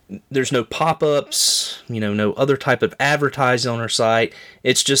 There's no pop-ups, you know, no other type of advertising on our site.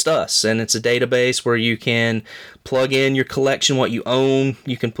 It's just us, and it's a database where you can plug in your collection, what you own.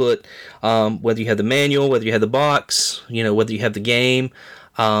 You can put whether you have the manual, whether you have the box, you know, whether you have the game.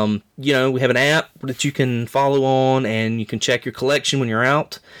 You know, we have an app that you can follow on, and you can check your collection when you're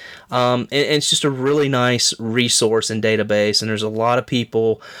out. And it's just a really nice resource and database, and there's a lot of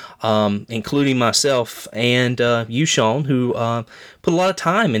people, including myself and you, Sean, who put a lot of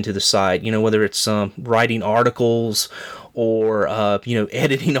time into the site, you know, whether it's writing articles or, you know,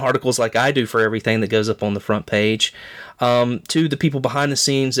 editing articles like I do for everything that goes up on the front page, to the people behind the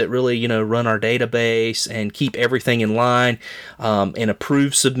scenes that really, you know, run our database and keep everything in line, and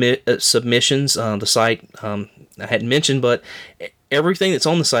approve submissions. The site, I hadn't mentioned, but everything that's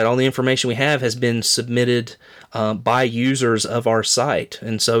on the site, all the information we have, has been submitted by users of our site,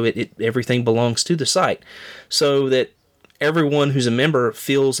 and so everything belongs to the site, so that everyone who's a member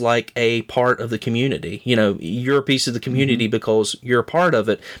feels like a part of the community. You know, you're a piece of the community because you're a part of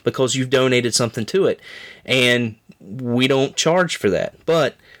it, because you've donated something to it, and we don't charge for that.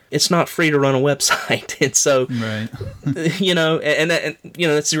 But it's not free to run a website. And so, Right.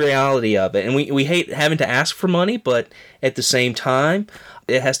 that's the reality of it. And we hate having to ask for money, but at the same time,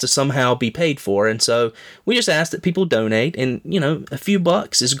 it has to somehow be paid for. And so we just ask that people donate, and, a few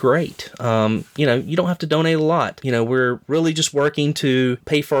bucks is great. You don't have to donate a lot. We're really just working to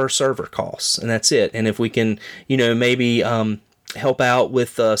pay for our server costs, and that's it. And if we can, maybe, help out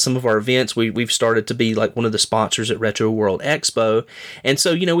with some of our events. We've started to be like one of the sponsors at Retro World Expo. And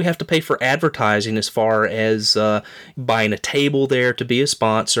so, we have to pay for advertising as far as buying a table there to be a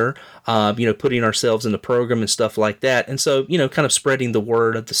sponsor, putting ourselves in the program and stuff like that. And so, kind of spreading the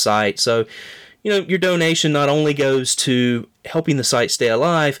word of the site. So, your donation not only goes to helping the site stay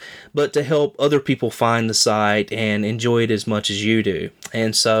alive, but to help other people find the site and enjoy it as much as you do.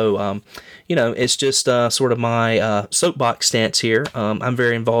 And so, it's just sort of my soapbox stance here. I'm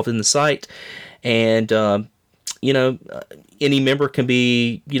very involved in the site, and, any member can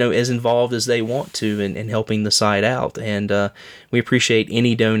be, as involved as they want to in helping the site out. And we appreciate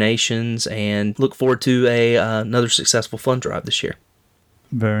any donations and look forward to another successful fund drive this year.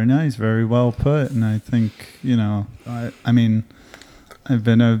 Very nice. Very well put. And I think, I mean, I've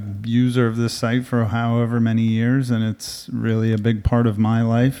been a user of this site for however many years, and it's really a big part of my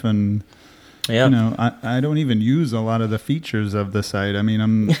life. And, I don't even use a lot of the features of the site. I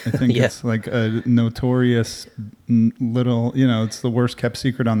mean, I think it's like a notorious little, it's the worst kept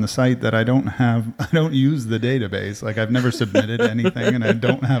secret on the site that I don't use the database. Like, I've never submitted anything, and I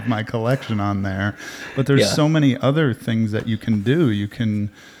don't have my collection on there. But there's so many other things that you can do. You can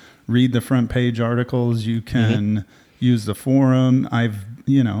read the front page articles. You can use the forum. I've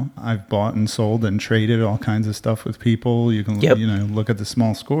bought and sold and traded all kinds of stuff with people. You can, look at the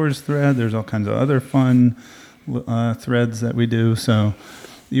small scores thread. There's all kinds of other fun threads that we do. So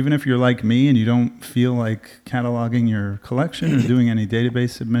even if you're like me and you don't feel like cataloging your collection or doing any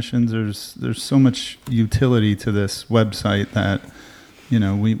database submissions, there's so much utility to this website that,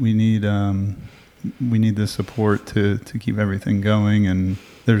 we need the support to keep everything going. And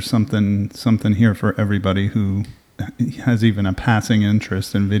there's something here for everybody who has even a passing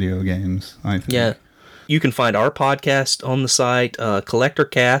interest in video games, I think. Yeah. You can find our podcast on the site. Collector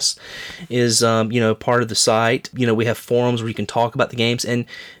Cast is, part of the site. We have forums where you can talk about the games. And,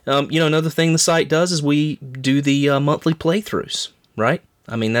 another thing the site does is we do the monthly playthroughs, right?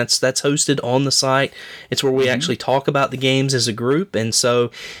 I mean, that's hosted on the site. It's where we actually talk about the games as a group. And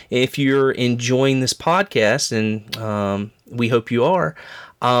so if you're enjoying this podcast, and we hope you are,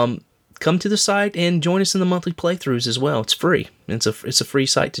 come to the site and join us in the monthly playthroughs as well. It's free. It's a free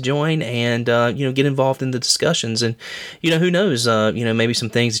site to join, and get involved in the discussions. And who knows? Maybe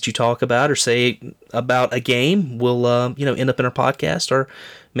some things that you talk about or say about a game will end up in our podcast, or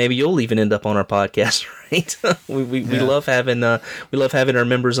maybe you'll even end up on our podcast. Right? we love having our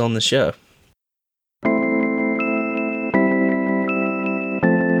members on the show.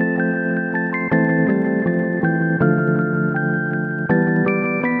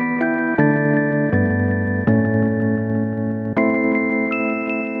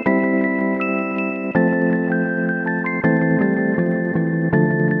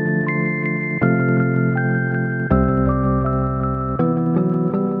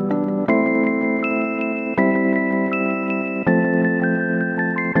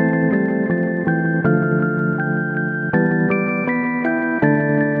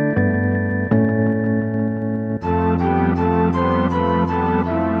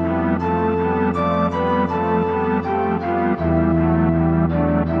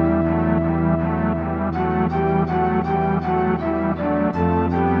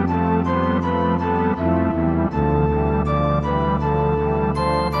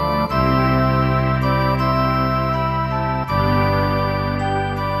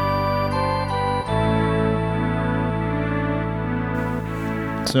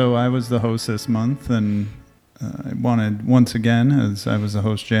 So I was the host this month, and I wanted, once again, as I was the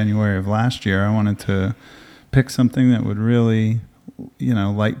host January of last year, I wanted to pick something that would really,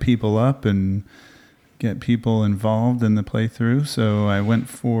 light people up and get people involved in the playthrough. So I went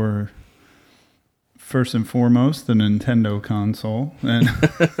for, first and foremost, the Nintendo console. And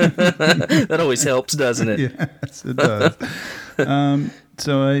that always helps, doesn't it? Yes, it does.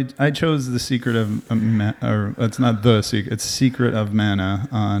 So I chose the Secret of, or it's not the Secret, it's Secret of Mana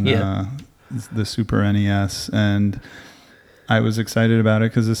on the Super NES, and I was excited about it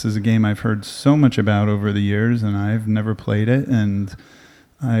because this is a game I've heard so much about over the years, and I've never played it, and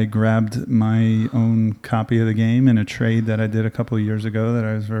I grabbed my own copy of the game in a trade that I did a couple of years ago that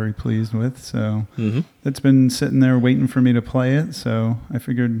I was very pleased with, so it's been sitting there waiting for me to play it, so I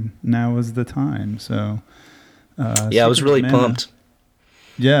figured now was the time, so... I was really pumped.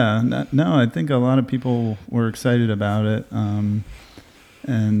 No, I think a lot of people were excited about it.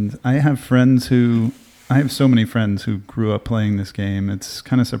 And I have so many friends who grew up playing this game. It's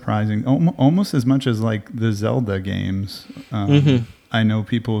kind of surprising, almost as much as like the Zelda games. I know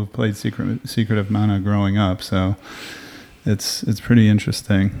people who've played Secret of Mana growing up, so it's pretty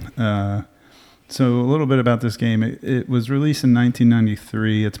interesting. So a little bit about this game. It was released in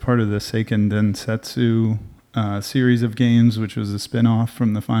 1993. It's part of the Seiken Densetsu series of games, which was a spin-off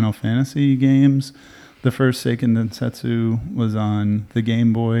from the Final Fantasy games. The first Seiken Densetsu was on the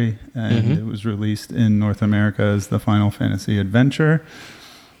Game Boy, and it was released in North America as the Final Fantasy Adventure.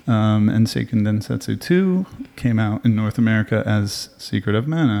 And Seiken Densetsu 2 came out in North America as Secret of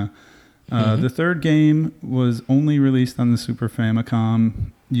Mana. The third game was only released on the Super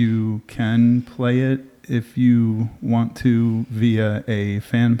Famicom. You can play it if you want to via a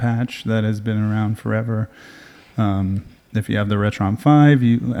fan patch that has been around forever. If you have the Retron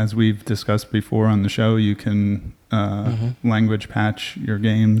 5, as we've discussed before on the show, you can language patch your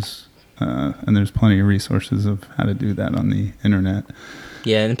games, and there's plenty of resources of how to do that on the internet.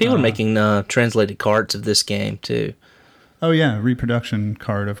 Yeah, and people are making translated carts of this game too. Oh yeah, reproduction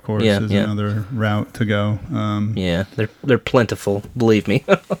card, of course, is another route to go. Yeah, they're plentiful, believe me.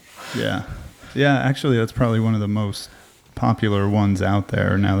 Yeah. Actually, that's probably one of the most popular ones out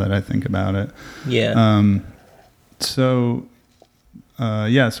there. Now that I think about it. Yeah. So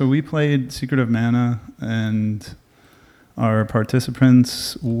we played Secret of Mana, and our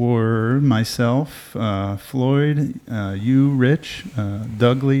participants were myself, Floyd, you, Rich,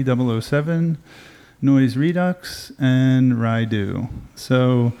 Dougley 007. Noise Redux, and Raidu.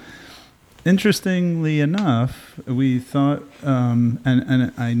 So, interestingly enough, we thought,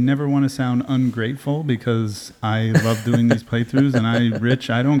 and I never want to sound ungrateful because I love doing these playthroughs, and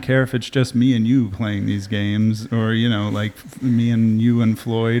Rich, I don't care if it's just me and you playing these games, or, like me and you and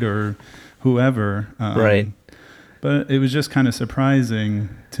Floyd or whoever. Right. But it was just kind of surprising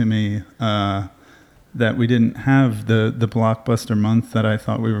to me that we didn't have the blockbuster month that I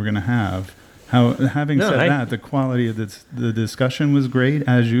thought we were going to have. Having said that, the quality of the discussion was great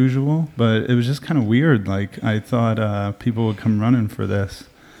as usual, but it was just kind of weird. Like I thought people would come running for this.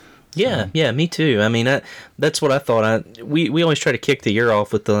 Yeah, me too. I mean, that's what I thought. We always try to kick the year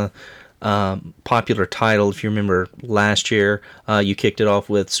off with the popular title. If you remember last year, you kicked it off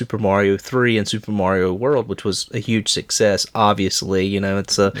with Super Mario 3 and Super Mario World, which was a huge success. Obviously,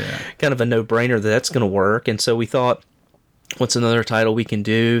 it's kind of a no-brainer that's going to work. And so we thought, what's another title we can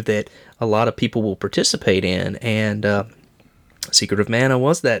do that a lot of people will participate in? And Secret of Mana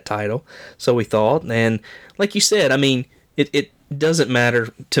was that title. So we thought, and like you said, I mean, it doesn't matter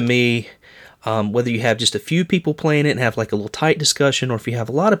to me whether you have just a few people playing it and have like a little tight discussion, or if you have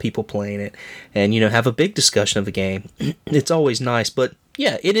a lot of people playing it and, have a big discussion of the game. It's always nice. But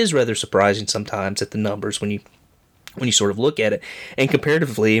yeah, it is rather surprising sometimes at the numbers when you sort of look at it. And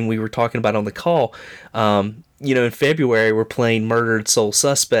comparatively, and we were talking about on the call, in February we're playing Murdered Soul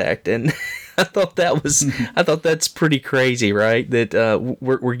Suspect, and I thought that's pretty crazy, right? That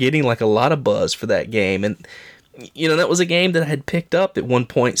we're getting like a lot of buzz for that game, and that was a game that I had picked up at one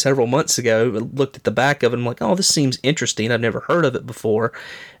point several months ago. I looked at the back of it, and I'm like, oh, this seems interesting. I've never heard of it before,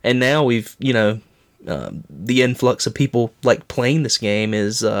 and now we've the influx of people like playing this game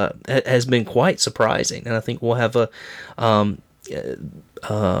has been quite surprising, and I think we'll have a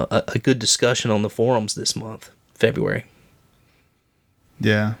good discussion on the forums this month, February.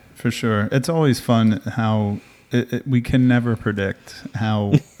 Yeah, for sure. It's always fun how we can never predict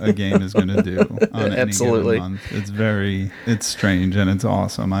how a game is going to do on any given month. It's strange and it's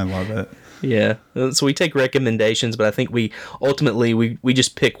awesome. I love it. Yeah, so we take recommendations, but I think we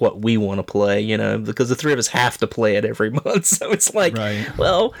just pick what we want to play, because the three of us have to play it every month. So it's like, right.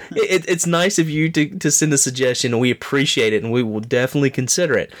 Well, it's nice of you to send a suggestion, and we appreciate it, and we will definitely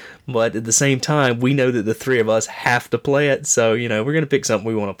consider it. But at the same time, we know that the three of us have to play it, so we're going to pick something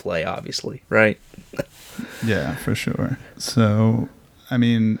we want to play, obviously, right? Yeah, for sure. So, I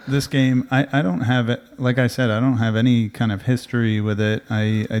mean, this game, I don't have it. Like I said, I don't have any kind of history with it.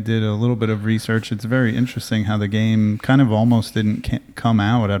 I did a little bit of research. It's very interesting how the game kind of almost didn't come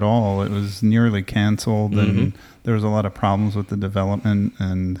out at all. It was nearly canceled, and there was a lot of problems with the development,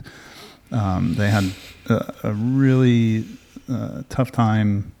 and they had a really tough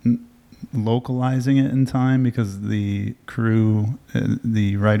time localizing it in time because the crew,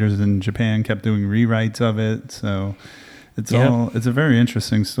 the writers in Japan kept doing rewrites of it. So it's a very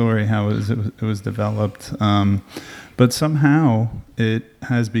interesting story how it was developed. But somehow it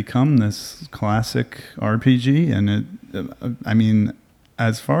has become this classic RPG. And I mean,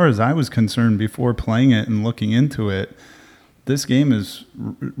 as far as I was concerned before playing it and looking into it, this game is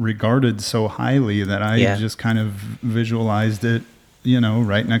regarded so highly that I Yeah. just kind of visualized it,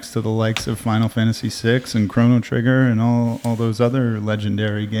 right next to the likes of Final Fantasy VI and Chrono Trigger and all those other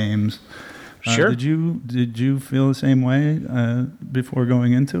legendary games. Sure. Did you feel the same way before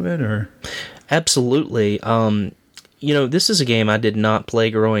going into it, or? Absolutely. This is a game I did not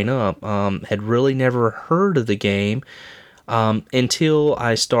play growing up. Had really never heard of the game until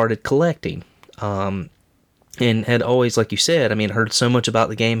I started collecting. And had always, like you said, heard so much about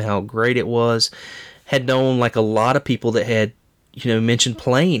the game, how great it was. Had known like a lot of people that had, mentioned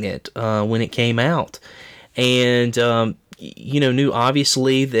playing it when it came out. And, knew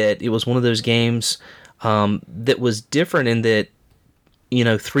obviously that it was one of those games that was different in that,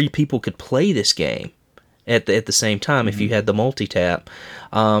 3 people could play this game at the same time if you had the multi-tap.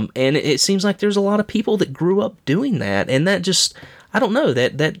 And it seems like there's a lot of people that grew up doing that. And that just, I don't know,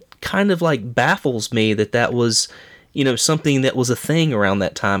 that kind of like baffles me that was, something that was a thing around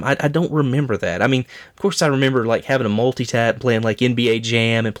that time. I don't remember that. Of course I remember like having a multi-tap, playing like NBA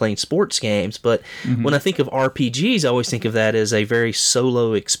Jam and playing sports games. But when I think of RPGs, I always think of that as a very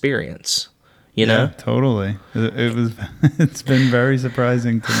solo experience. Yeah, totally. It was. It's been very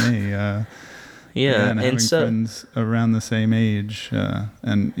surprising to me. And having friends around the same age,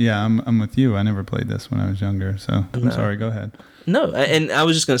 I'm with you. I never played this when I was younger, so I'm sorry. Go ahead. No, and I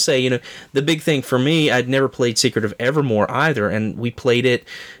was just going to say, the big thing for me, I'd never played Secret of Evermore either, and we played it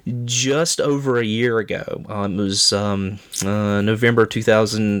just over a year ago. It was November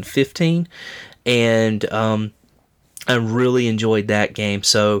 2015, and I really enjoyed that game.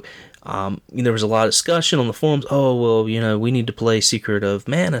 So there was a lot of discussion on the forums. Oh, well, we need to play Secret of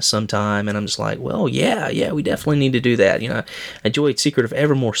Mana sometime. And I'm just like, well, yeah, we definitely need to do that. I enjoyed Secret of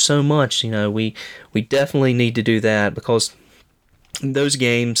Evermore so much. We definitely need to do that, because those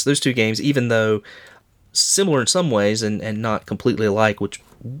two games, even though similar in some ways and not completely alike, which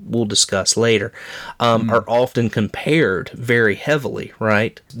we'll discuss later, are often compared very heavily,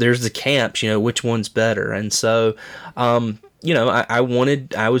 right? There's the camps, which one's better. And so, I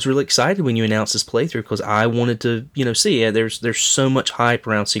was really excited when you announced this playthrough, because I wanted to, see it. There's so much hype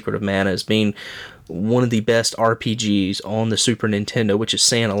around Secret of Mana as being one of the best RPGs on the Super Nintendo, which is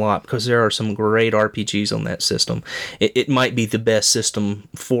saying a lot, because there are some great RPGs on that system. It might be the best system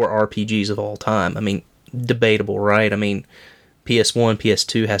for RPGs of all time. Debatable, right? PS1,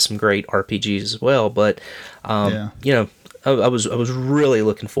 PS2 has some great RPGs as well, but I was really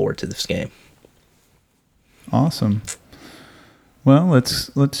looking forward to this game. Awesome. Well,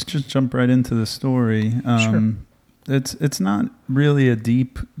 let's just jump right into the story. Sure. It's not really a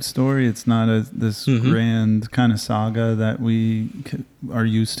deep story. It's not this grand kind of saga that we are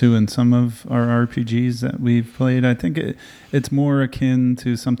used to in some of our RPGs that we've played. I think it's more akin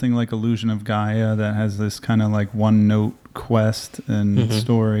to something like Illusion of Gaia, that has this kind of like one-note quest and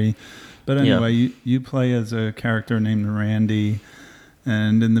story. But anyway, you play as a character named Randy.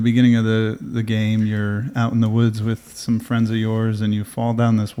 And in the beginning of the game, you're out in the woods with some friends of yours, and you fall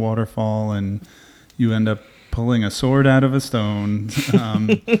down this waterfall, and you end up pulling a sword out of a stone.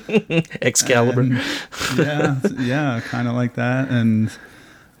 Excalibur. Yeah, kind of like that. And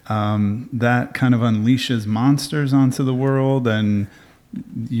that kind of unleashes monsters onto the world. And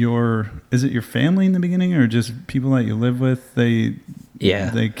is it your family in the beginning, or just people that you live with? They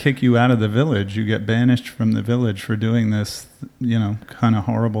kick you out of the village. You get banished from the village for doing this, kind of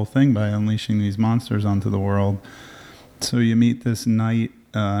horrible thing by unleashing these monsters onto the world. So you meet this knight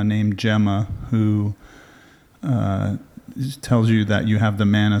named Gemma, who tells you that you have the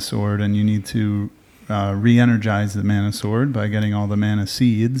mana sword, and you need to re-energize the mana sword by getting all the mana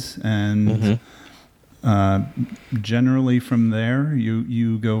seeds. And generally from there,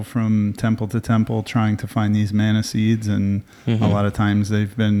 you go from temple to temple trying to find these mana seeds, and a lot of times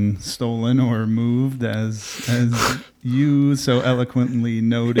they've been stolen or moved, as you so eloquently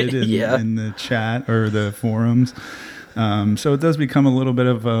noted in the chat or the forums. So it does become a little bit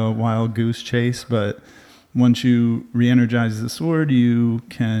of a wild goose chase, but once you re-energize the sword, you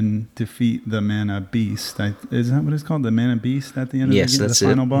can defeat the mana beast. Is that what it's called? The mana beast at the end of the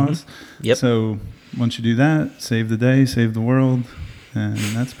final boss? Yep. So once you do that, save the day, save the world, and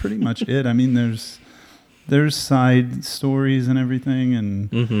that's pretty much it. There's side stories and everything,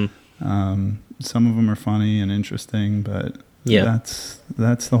 and some of them are funny and interesting, but that's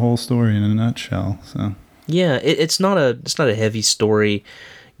the whole story in a nutshell. So yeah, it's not a heavy story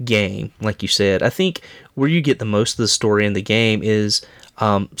game, like you said. I think where you get the most of the story in the game is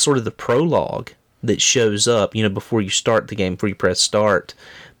sort of the prologue that shows up, before you start the game, before you press start.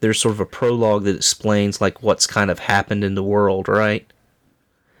 There's sort of a prologue that explains like what's kind of happened in the world, right?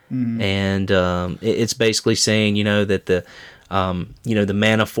 And it's basically saying, that the the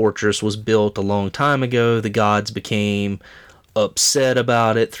Mana Fortress was built a long time ago. The gods became upset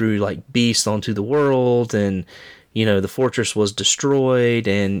about it, threw like beasts onto the world, and the fortress was destroyed,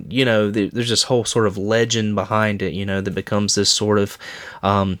 and there's this whole sort of legend behind it, that becomes this sort of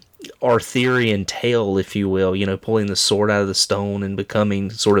Arthurian tale, if you will, pulling the sword out of the stone and becoming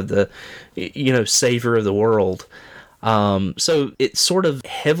sort of the savior of the world. So it's sort of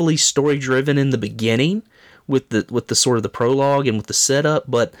heavily story driven in the beginning with the sort of the prologue and with the setup,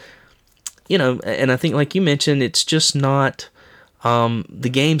 but and I think, like you mentioned, it's just not the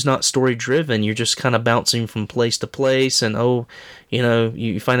game's not story driven. You're just kind of bouncing from place to place, and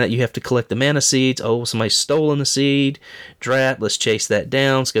you find out you have to collect the mana seeds. Oh, somebody's stolen the seed. Drat, let's chase that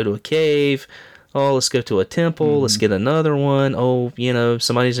down. Let's go to a cave. Oh, let's go to a temple. Let's get another one. Oh,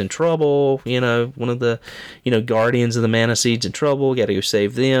 somebody's in trouble. One of the, guardians of the mana seeds in trouble. Got to go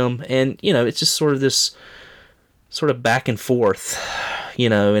save them. And, it's just sort of this sort of back and forth,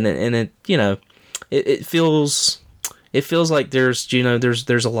 and it feels like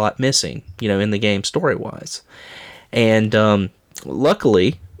there's a lot missing, in the game story wise. And,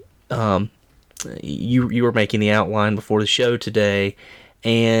 luckily, you were making the outline before the show today,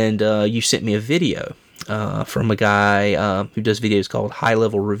 and you sent me a video from a guy who does videos called High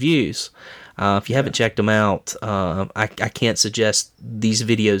Level Reviews. If you haven't checked them out, I can't suggest these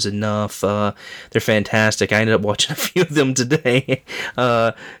videos enough. They're fantastic. I ended up watching a few of them today,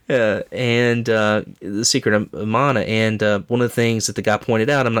 and The Secret of Mana. And one of the things that the guy pointed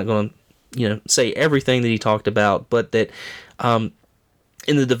out, I'm not going to say everything that he talked about, but that in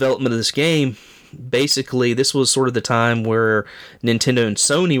the development of this game, basically, this was sort of the time where Nintendo and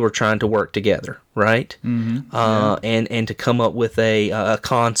Sony were trying to work together, right? And to come up with a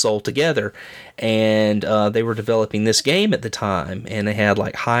console together. And they were developing this game at the time, and they had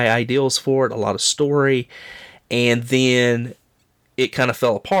like high ideals for it, a lot of story. And then it kind of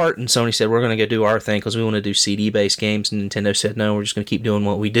fell apart, and Sony said, we're going to go do our thing because we want to do CD-based games. And Nintendo said, no, we're just going to keep doing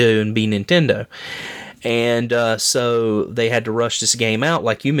what we do and be Nintendo. And so they had to rush this game out,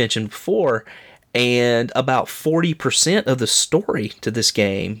 like you mentioned before. And about 40% of the story to this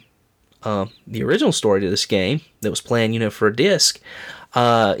game, the original story to this game that was planned, for a disc,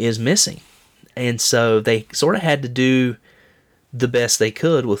 is missing. And so they sort of had to do the best they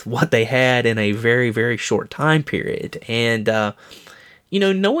could with what they had in a very, very short time period. And,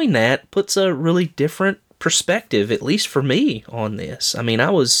 knowing that puts a really different perspective, at least for me, on this. I mean, I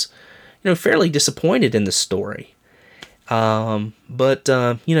was, fairly disappointed in the story. But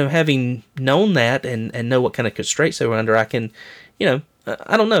having known that and know what kind of constraints they were under, I can,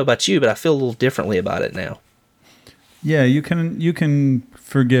 I don't know about you, but I feel a little differently about it now. Yeah, you can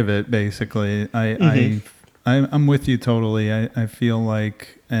forgive it, basically. I'm with you totally. I feel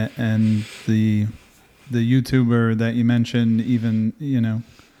like, and the YouTuber that you mentioned, even,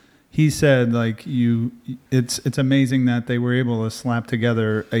 he said, like, it's amazing that they were able to slap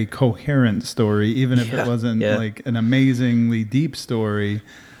together a coherent story, even if it wasn't like an amazingly deep story.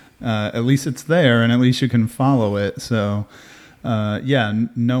 At least it's there, and at least you can follow it. So,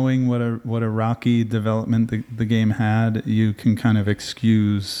 knowing what a rocky development the game had, you can kind of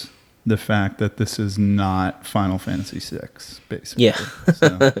excuse the fact that this is not Final Fantasy VI, basically. Yeah,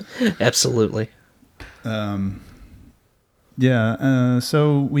 so, absolutely.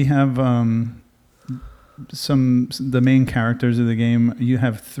 So we have the main characters of the game. You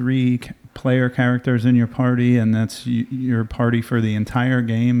have 3 player characters in your party, and that's your party for the entire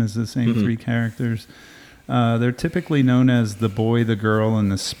game is the same 3 characters. They're typically known as the boy, the girl,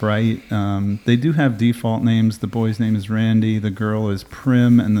 and the sprite. They do have default names. The boy's name is Randy, the girl is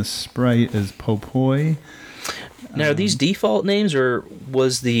Prim, and the sprite is Popoi. Now, are these default names, or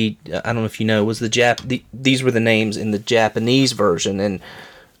was I don't know if you know, was these were the names in the Japanese version, and,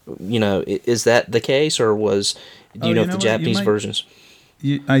 is that the case, or do you know if the Japanese versions?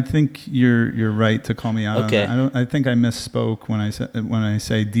 I think you're right to call me out okay. on that. I think I misspoke when I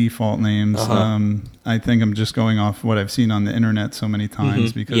say default names. I think I'm just going off what I've seen on the internet so many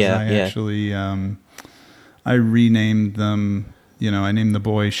times because actually I renamed them. I named the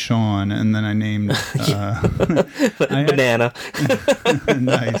boy Sean, and then I named Banana.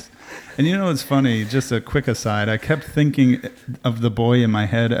 Nice. And it's funny, just a quick aside, I kept thinking of the boy in my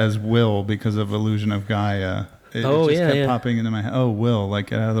head as Will because of Illusion of Gaia. It just kept popping into my head. Oh, Will, like,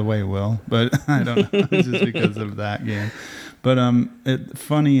 get out of the way, Will. But I don't know, just because of that game. But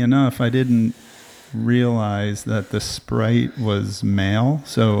funny enough, I didn't realize that the sprite was male,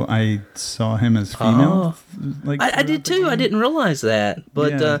 so I saw him as female. I did too. I didn't realize that.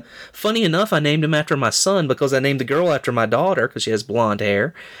 But funny enough, I named him after my son because I named the girl after my daughter because she has blonde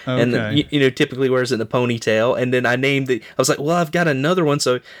hair. Okay. And, typically wears it in a ponytail. And then I named it, I was like, well, I've got another one,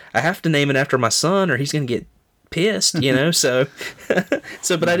 so I have to name it after my son or he's going to get pissed, so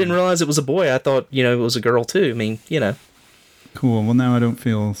but I didn't realize it was a boy. I thought, it was a girl too. I mean, Cool. Well, now I don't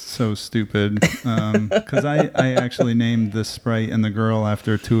feel so stupid because I actually named the sprite and the girl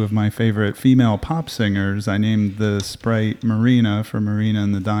after two of my favorite female pop singers. I named the sprite Marina for Marina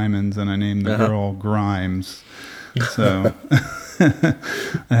and the Diamonds, and I named the girl Grimes. So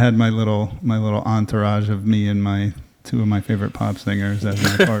I had my little entourage of me and my two of my favorite pop singers at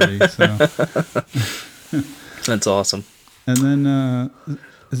my party. So that's awesome. And then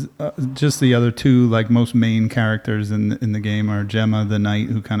just the other two most main characters in the game are Gemma the knight,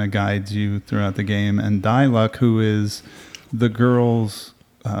 who kind of guides you throughout the game, and Diluc, who is the girl's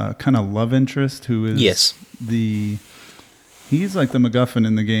kind of love interest, who is he's like the MacGuffin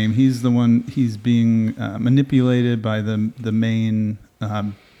in the game. He's the one, he's being manipulated by the main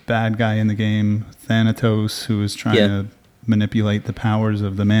bad guy in the game, Thanatos, who is trying to manipulate the powers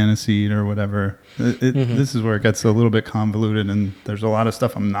of the Mana Seed or whatever. This is where it gets a little bit convoluted, and there's a lot of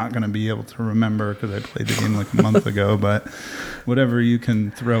stuff I'm not going to be able to remember because I played the game like a month ago, but whatever you can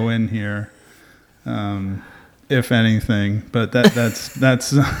throw in here, if anything. But that's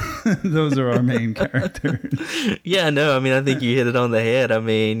those are our main characters. Yeah, no, I mean, I think you hit it on the head. I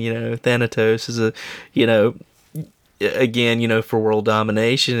mean, Thanatos is again, for world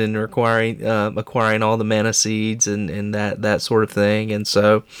domination and acquiring all the mana seeds and that sort of thing, and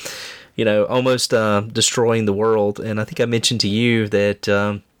so almost destroying the world. And I think I mentioned to you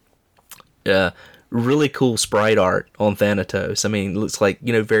that really cool sprite art on Thanatos. I mean, it looks like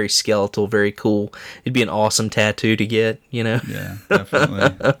very skeletal, very cool. It'd be an awesome tattoo to get. Yeah,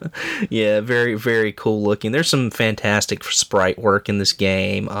 definitely. Yeah, very very cool looking. There's some fantastic sprite work in this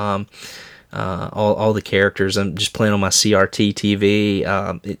game. All the characters. I'm just playing on my CRT TV.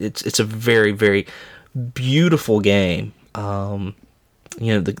 It's a very very beautiful game.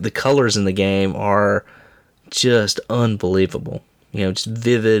 The colors in the game are just unbelievable. Just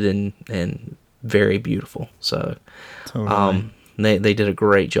vivid and very beautiful. So, totally. They did a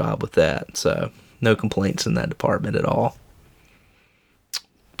great job with that. So no complaints in that department at all.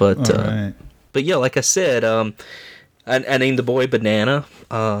 But right. But yeah, like I said, I named the boy Banana.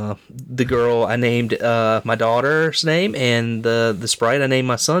 The girl I named my daughter's name, and the sprite I named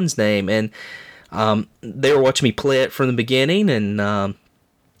my son's name. And they were watching me play it from the beginning and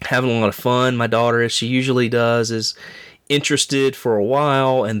having a lot of fun. My daughter, as she usually does, is interested for a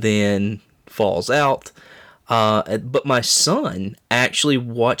while and then falls out. But my son actually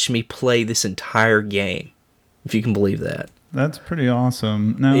watched me play this entire game, if you can believe that. That's pretty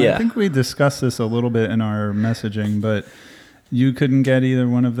awesome. Now, I think we discussed this a little bit in our messaging, but you couldn't get either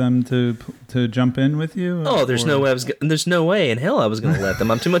one of them to jump in with you? Oh, there's no way there's no way in hell I was going to let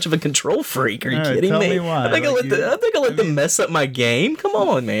them. I'm too much of a control freak. Are you kidding tell me? me why. I think I let them mess up my game. Come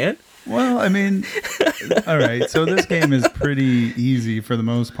on, man. Well, I mean, all right. So this game is pretty easy for the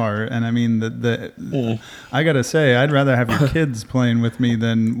most part, and I mean, I gotta say, I'd rather have your kids playing with me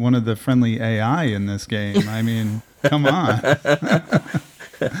than one of the friendly AI in this game. I mean, come on.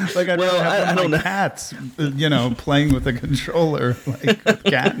 I'd rather have one of my cats, playing with a controller, with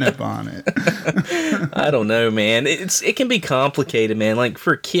catnip on it. I don't know, man. It can be complicated, man. Like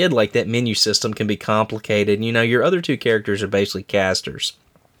for a kid, that menu system can be complicated. Your other two characters are basically casters.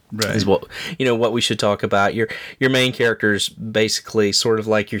 Right. Is what we should talk about. Your main character is basically sort of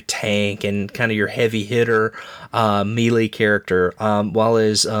like your tank and kind of your heavy hitter melee character, while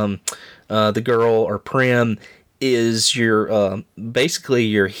as the girl or Prim is your basically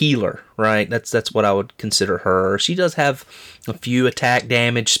your healer, right? That's what I would consider her. She does have a few attack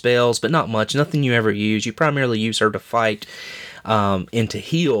damage spells, but not much. Nothing you ever use. You primarily use her to fight and to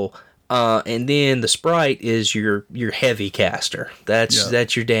heal. And then the sprite is your heavy caster.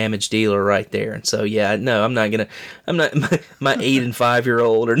 That's your damage dealer right there. And so I'm not my 8 and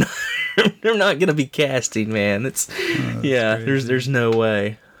 5-year-old are not, they're not gonna be casting, man. There's no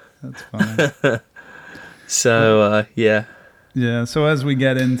way. That's funny. So Yeah, so as we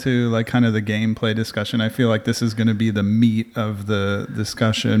get into kind of the gameplay discussion, I feel like this is going to be the meat of the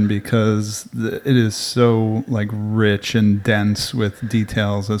discussion because it is so rich and dense with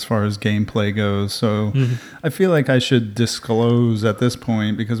details as far as gameplay goes. So I feel like I should disclose at this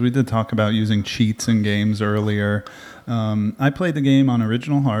point, because we did talk about using cheats in games earlier. I played the game on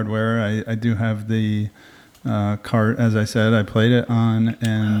original hardware. I do have the cart, as I said, I played it on,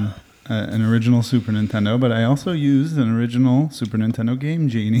 and an original Super Nintendo, but I also used an original Super Nintendo Game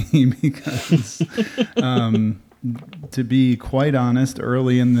Genie because, to be quite honest,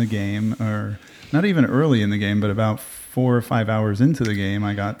 early in the game, or not even early in the game, but about 4 or 5 hours into the game,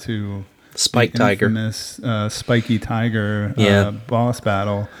 I got to Spike Tiger. infamous Spiky Tiger Yeah. boss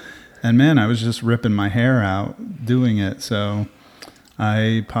battle. And man, I was just ripping my hair out doing it. So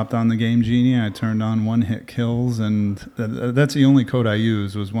I popped on the Game Genie. I turned on one-hit kills, and that's the only code I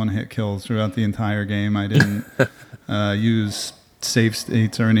used was one-hit kills throughout the entire game. I didn't use save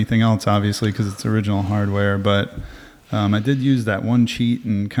states or anything else, obviously, because it's original hardware. But I did use that one cheat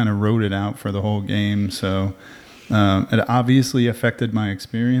and kind of wrote it out for the whole game. So it obviously affected my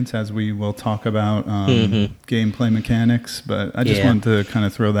experience, as we will talk about gameplay mechanics. But I just wanted to kind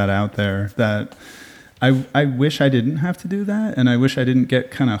of throw that out there, that I wish I didn't have to do that, and I wish I didn't get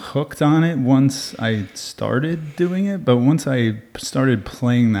kind of hooked on it once I started doing it. But once I started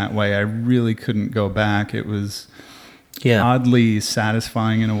playing that way, I really couldn't go back. It was oddly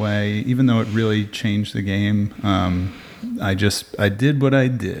satisfying in a way, even though it really changed the game. I did what I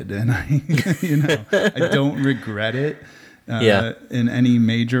did, and I don't regret it in any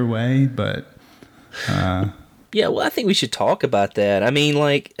major way. But well, I think we should talk about that. I mean,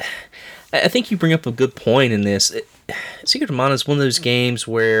 like, I think you bring up a good point in this. Secret of Mana is one of those games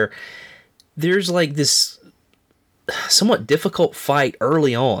where there's like this somewhat difficult fight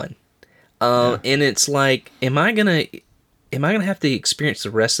early on, and it's like, am I gonna have to experience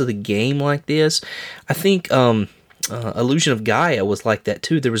the rest of the game like this? I think Illusion of Gaia was like that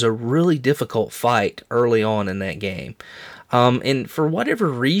too. There was a really difficult fight early on in that game, and for whatever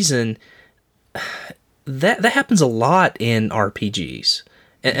reason, that happens a lot in RPGs.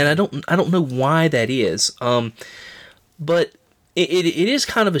 And I don't know why that is, but it is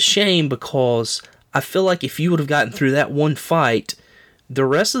kind of a shame, because I feel like if you would have gotten through that one fight, the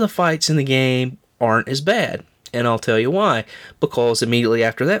rest of the fights in the game aren't as bad. And I'll tell you why. Because immediately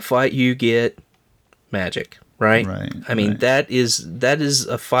after that fight, you get magic, right? I mean, that is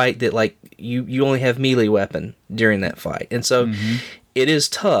a fight that, like, you only have melee weapon during that fight, and so it is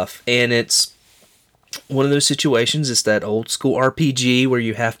tough, and it's one of those situations. It's that old school RPG where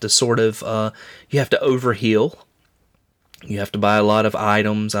you have to sort of you have to overheal. You have to buy a lot of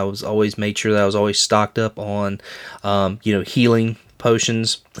items. I was always made sure that I was always stocked up on healing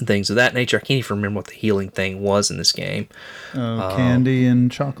potions and things of that nature. I can't even remember what the healing thing was in this game. Candy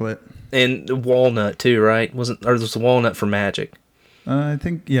and chocolate. And walnut too, right? Wasn't, or was the walnut for magic? I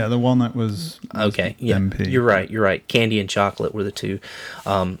think, the walnut was okay. Yeah, MP. You're right. Candy and chocolate were the two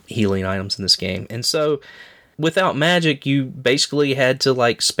healing items in this game. And so without magic, you basically had to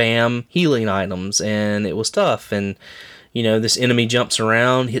like spam healing items, and it was tough. And this enemy jumps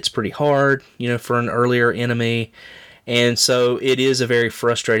around, hits pretty hard, for an earlier enemy. And so it is a very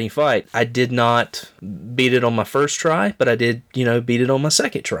frustrating fight. I did not beat it on my first try, but I did, beat it on my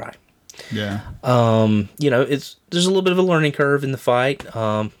second try. Yeah. There's a little bit of a learning curve in the fight,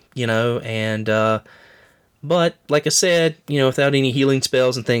 but like I said, without any healing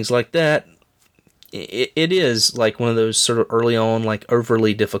spells and things like that, it is like one of those sort of early on, like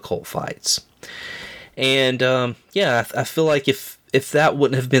overly difficult fights. And, I feel like if that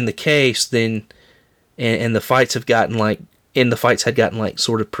wouldn't have been the case, then, and the fights had gotten like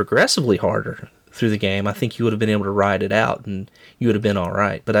sort of progressively harder through the game, I think you would have been able to ride it out and you would have been all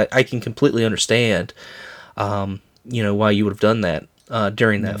right. But I can completely understand, why you would have done that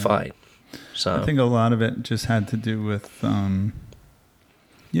during that fight. So I think a lot of it just had to do with, the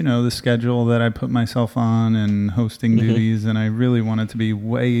schedule that I put myself on and hosting duties, and I really wanted to be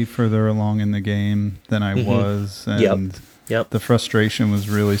way further along in the game than I was, and the frustration was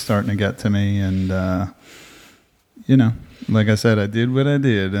really starting to get to me, and like I said, I did what I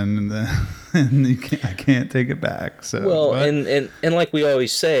did, and I can't take it back. So well, and like we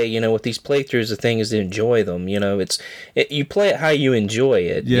always say, with these playthroughs, the thing is to enjoy them. You play it how you enjoy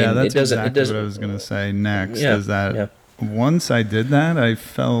it. Yeah, that's exactly what I was going to say next. Is that once I did that, I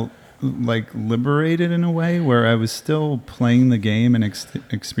felt like liberated in a way where I was still playing the game and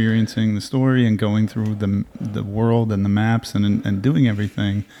experiencing the story and going through the world and the maps and doing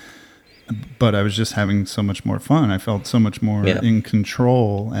everything. But I was just having so much more fun. I felt so much more in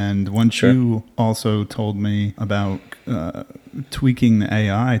control. And once you also told me about tweaking the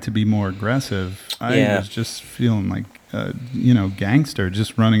AI to be more aggressive, I was just feeling like gangster,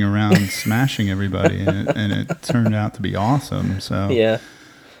 just running around smashing everybody, and it turned out to be awesome. So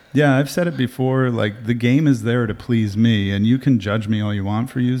Yeah, I've said it before, like the game is there to please me, and you can judge me all you want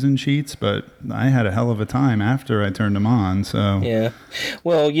for using cheats, but I had a hell of a time after I turned them on, so. Yeah.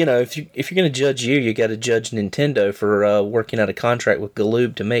 Well, if you're going to judge you got to judge Nintendo for working out a contract with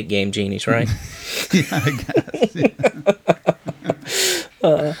Galoob to make Game Genies, right? Yeah, I guess. Yeah.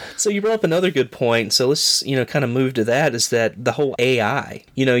 So you brought up another good point. So let's, kind of move to that, is that the whole AI.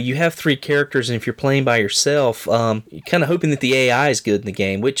 You have 3 characters, and if you're playing by yourself, you're kind of hoping that the AI is good in the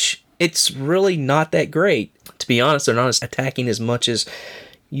game, which it's really not that great. To be honest, they're not attacking as much as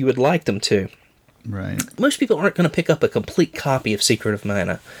you would like them to. Right. Most people aren't going to pick up a complete copy of Secret of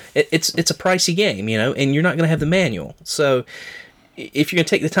Mana. It's a pricey game, and you're not going to have the manual. So if you're going to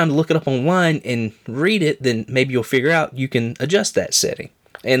take the time to look it up online and read it, then maybe you'll figure out you can adjust that setting.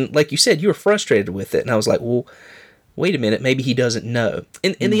 And like you said, you were frustrated with it. And I was like, well, wait a minute, maybe he doesn't know.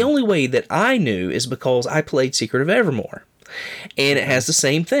 And the only way that I knew is because I played Secret of Evermore. And it has the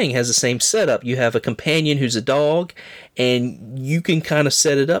same thing, has the same setup. You have a companion who's a dog, and you can kind of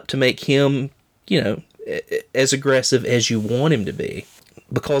set it up to make him, as aggressive as you want him to be.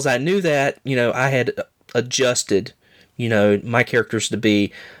 Because I knew that, I had adjusted, my characters to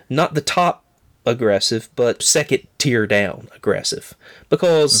be not the top aggressive, but second tier down aggressive.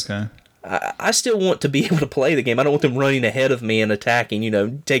 Because I still want to be able to play the game. I don't want them running ahead of me and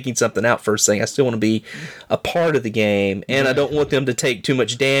attacking, taking something out first thing. I still want to be a part of the game, and I don't want them to take too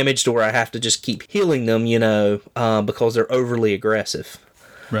much damage to where I have to just keep healing them, because they're overly aggressive.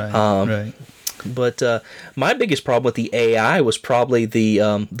 Right, right. But my biggest problem with the AI was probably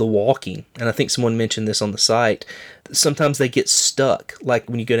the walking, and I think someone mentioned this on the site. Sometimes they get stuck, like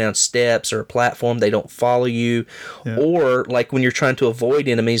when you go down steps or a platform, they don't follow you, or like when you're trying to avoid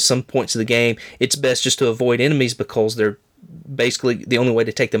enemies. Some points of the game, it's best just to avoid enemies because they're basically the only way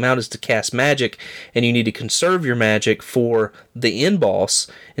to take them out is to cast magic, and you need to conserve your magic for the end boss,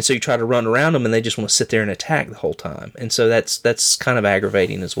 and so you try to run around them, and they just want to sit there and attack the whole time, and so that's kind of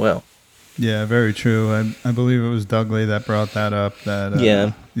aggravating as well. Yeah, very true. I believe it was Dougley that brought that up. That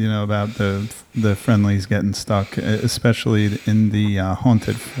about the friendlies getting stuck, especially in the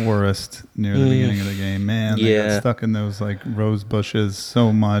haunted forest near the beginning of the game. Man, they got stuck in those like rose bushes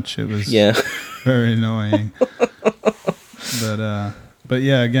so much. It was very annoying. But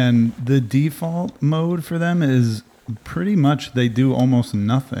yeah, again, the default mode for them is pretty much they do almost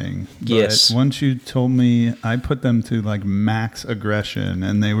nothing. But yes. Once you told me, I put them to like max aggression,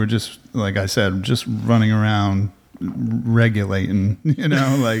 and they were just, like I said, just running around regulating,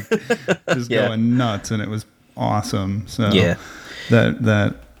 like just going nuts, and it was awesome. So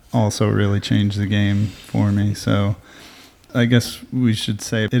that also really changed the game for me. So I guess we should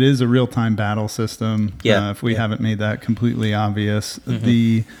say it is a real-time battle system. If we haven't made that completely obvious. Mm-hmm.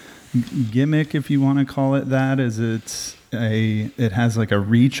 The gimmick, if you want to call it that, is it has like a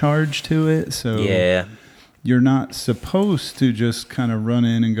recharge to it. So you're not supposed to just kind of run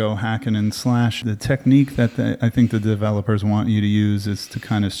in and go hacking and slash. The technique that I think the developers want you to use is to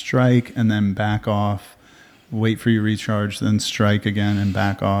kind of strike and then back off, wait for your recharge, then strike again and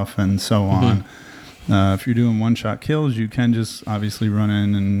back off, and so on. If you're doing one-shot kills, you can just obviously run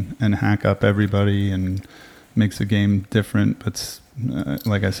in and hack up everybody, and makes the game different, but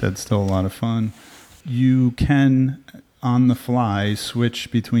like I said, still a lot of fun. You can, on the fly,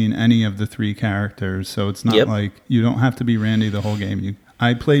 switch between any of the 3 characters, so it's not like you don't have to be Randy the whole game.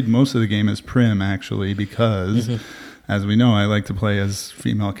 I played most of the game as Prim, actually, because, as we know, I like to play as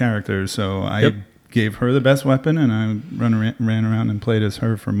female characters, so I gave her the best weapon, and I ran around and played as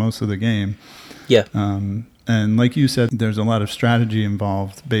her for most of the game. And like you said, there's a lot of strategy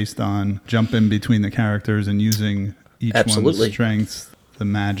involved based on jumping between the characters and using each one's strengths, the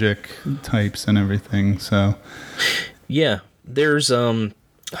magic types and everything. So there's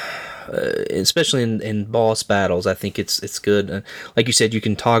especially in boss battles, I think it's good. Like you said, you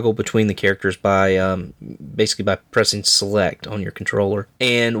can toggle between the characters by basically by pressing select on your controller.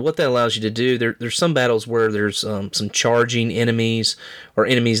 And what that allows you to do, there's some battles where there's some charging enemies or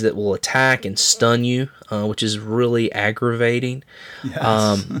enemies that will attack and stun you, which is really aggravating.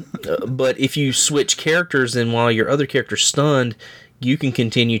 Yes. But if you switch characters, then while your other character's stunned, you can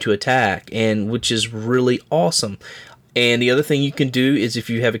continue to attack, and which is really awesome. And the other thing you can do is if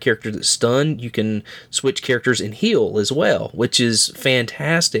you have a character that's stunned, you can switch characters and heal as well, which is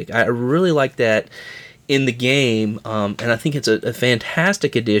fantastic. I really like that in the game, and I think it's a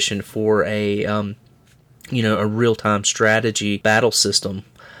fantastic addition for a real-time strategy battle system.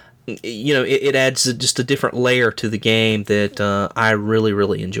 It adds just a different layer to the game that I really,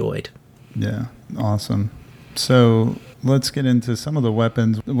 really enjoyed. Yeah, awesome. So let's get into some of the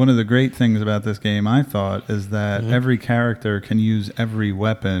weapons. One of the great things about this game, I thought, is that every character can use every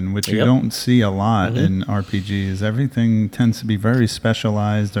weapon, which you don't see a lot in RPGs. Everything tends to be very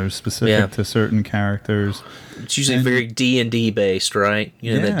specialized or specific to certain characters. It's usually very D&D based, right?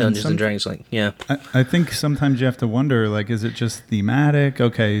 You know, that Dungeons and Dragons, like, I think sometimes you have to wonder, like, is it just thematic?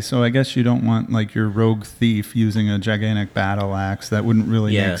 Okay, so I guess you don't want, like, your rogue thief using a gigantic battle axe. That wouldn't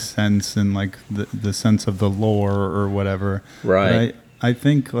really make sense in, like, the sense of the lore or whatever. Right. But I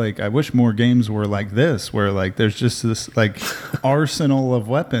think, like, I wish more games were like this, where, like, there's just this, like, arsenal of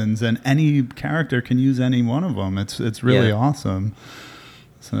weapons, and any character can use any one of them. It's really awesome.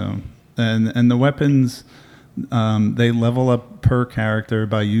 So, and the weapons, they level up per character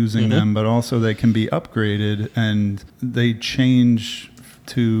by using them, but also they can be upgraded, and they change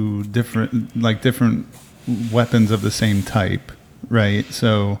to different weapons of the same type. Right,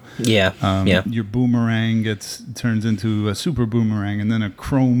 so your boomerang turns into a super boomerang, and then a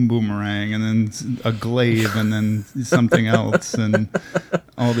chrome boomerang, and then a glaive, and then something else, and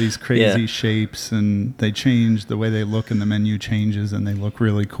all these crazy shapes, and they change the way they look, and the menu changes, and they look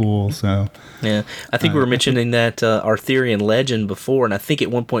really cool. So I think we were mentioning that Arthurian legend before, and I think at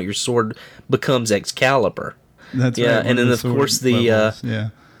one point your sword becomes Excalibur. That's right. And then of course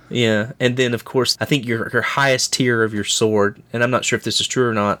and then of course I think your highest tier of your sword, and I'm not sure if this is true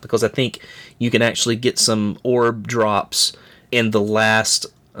or not, because I think you can actually get some orb drops in the last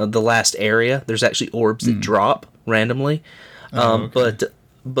area. There's actually orbs that drop randomly, but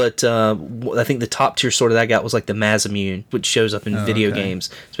I think the top tier sword that I got was like the Masamune, which shows up in video games,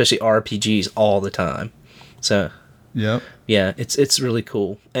 especially RPGs, all the time. So yep. Yeah, it's really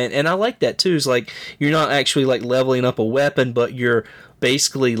cool, and I like that too. It's like you're not actually like leveling up a weapon, but you're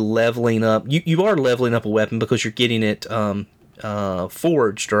basically leveling up. You are leveling up a weapon because you're getting it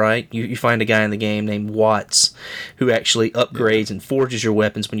forged, right? You find a guy in the game named Watts who actually upgrades and forges your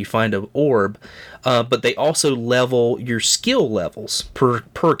weapons when you find an orb. But they also level your skill levels per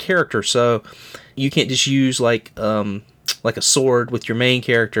character, so you can't just use like a sword with your main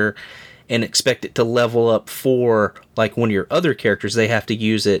character and expect it to level up for like one of your other characters. They have to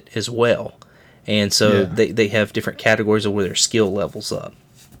use it as well. And so they have different categories of where their skill levels up.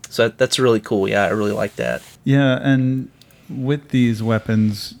 So that's really cool. Yeah, I really like that. Yeah, and with these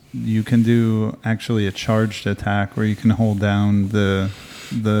weapons, you can do actually a charged attack where you can hold down the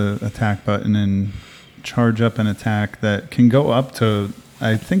attack button and charge up an attack that can go up to,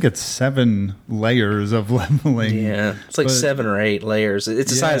 I think it's 7 layers of leveling. Yeah, it's like 7 or 8 layers.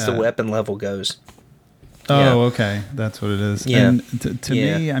 It's as high as the weapon level goes. Oh, okay. That's what it is. Yeah. And to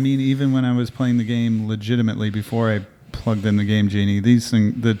me, I mean, even when I was playing the game legitimately before I plugged in the Game Genie,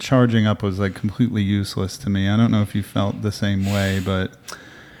 the charging up was like completely useless to me. I don't know if you felt the same way, but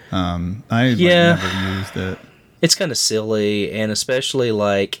I never used it. It's kind of silly, and especially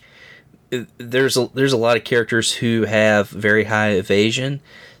like there's a lot of characters who have very high evasion.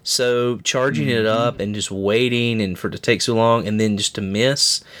 So charging it up and just waiting and for it to take so long and then just to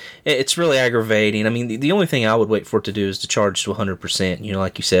miss, it's really aggravating. I mean, the only thing I would wait for it to do is to charge to 100%, you know,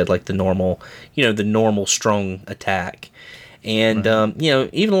 like you said, like the normal strong attack. And,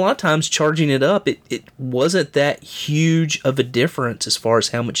 even a lot of times charging it up, it wasn't that huge of a difference as far as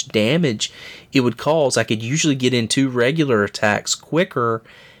how much damage it would cause. I could usually get into regular attacks quicker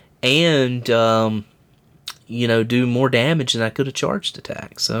and, do more damage than I could have charged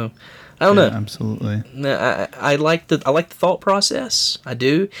attacks. So I don't know. Absolutely. I like the thought process. I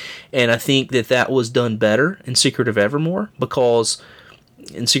do, and I think that was done better in Secret of Evermore, because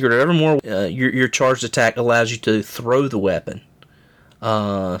in Secret of Evermore, your charged attack allows you to throw the weapon.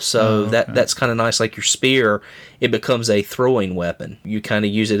 That's kind of nice. Like your spear, it becomes a throwing weapon. You kind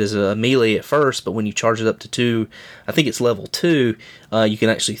of use it as a melee at first, but when you charge it up to 2, I think it's level 2, you can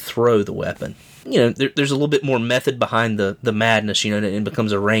actually throw the weapon. You know, there's a little bit more method behind the madness, and it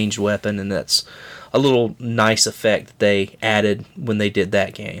becomes a ranged weapon, and that's a little nice effect that they added when they did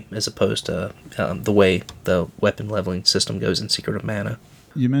that game, as opposed to the way the weapon leveling system goes in Secret of Mana.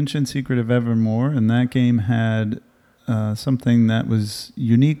 You mentioned Secret of Evermore, and that game had something that was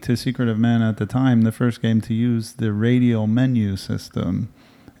unique to Secret of Mana at the time, the first game to use the radial menu system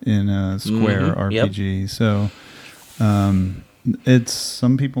in a Square RPG. Yep. So it's,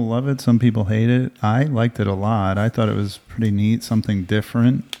 some people love it, some people hate it. I liked it a lot. I thought it was pretty neat, something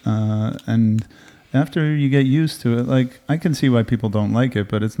different. And after you get used to it, like, I can see why people don't like it,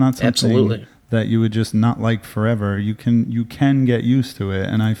 but it's not something that you would just not like forever. You can get used to it,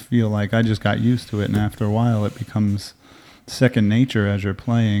 and I feel like I just got used to it, and after a while it becomes second nature as you're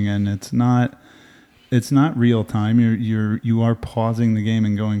playing, and it's not it's not real time. You are pausing the game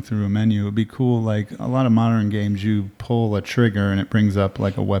and going through a menu. It'd be cool, like a lot of modern games, you pull a trigger and it brings up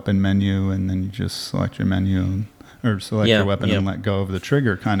like a weapon menu, and then you just select your menu or select your weapon and let go of the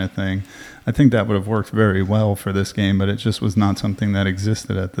trigger kind of thing. I think that would have worked very well for this game, but it just was not something that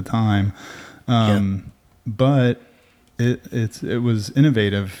existed at the time. But it was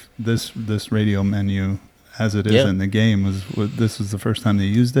innovative. This radio menu, as it is in the game, this was the first time they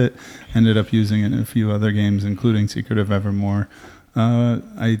used it. Ended up using it in a few other games, including Secret of Evermore.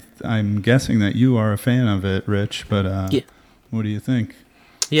 I'm guessing that you are a fan of it, Rich. But what do you think?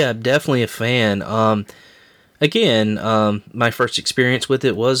 Yeah, I'm definitely a fan. Again, my first experience with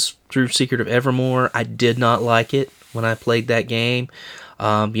it was through Secret of Evermore. I did not like it when I played that game.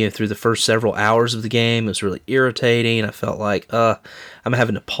 Through the first several hours of the game, it was really irritating. I felt like I'm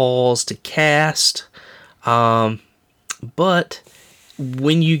having to pause to cast. But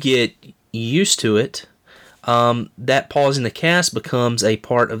when you get used to it, that pausing the cast becomes a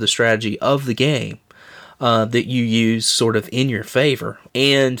part of the strategy of the game that you use sort of in your favor.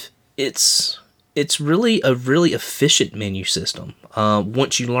 And it's really a really efficient menu system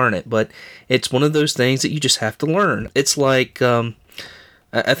once you learn it, but it's one of those things that you just have to learn. It's like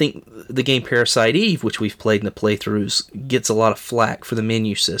I think the game Parasite Eve, which we've played in the playthroughs, gets a lot of flack for the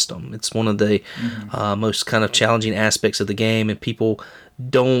menu system. It's one of the most kind of challenging aspects of the game, and people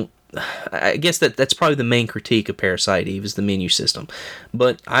don't. I guess that's probably the main critique of Parasite Eve is the menu system,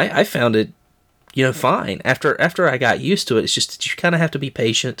 but I found it fine. After I got used to it, it's just that you kind of have to be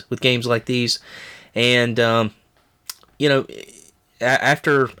patient with games like these, and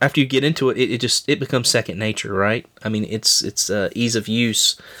after you get into it, it becomes second nature, right? I mean, it's ease of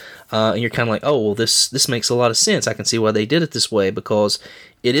use, and you're kind of like, oh well, this makes a lot of sense. I can see why they did it this way because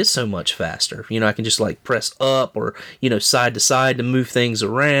it is so much faster. I can just like press up or side to side to move things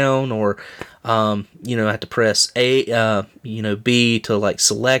around, or I have to press A, B to like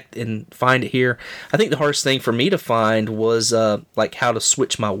select and find it here. I think the hardest thing for me to find was like how to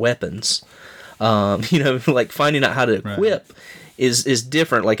switch my weapons. Like finding out how to equip is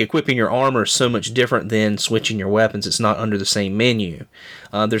different. Like equipping your armor is so much different than switching your weapons. It's not under the same menu.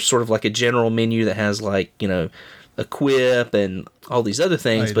 There's sort of like a general menu that has like equip and all these other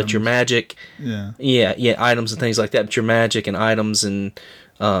things, items. But your magic, items and things like that. But your magic and items and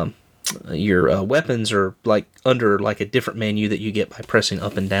your weapons are like under like a different menu that you get by pressing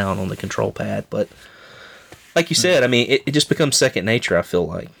up and down on the control pad. But like you said, I mean, it just becomes second nature, I feel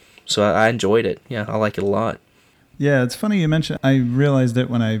like. So I enjoyed it. Yeah, I like it a lot. Yeah, it's funny you mentioned. I realized it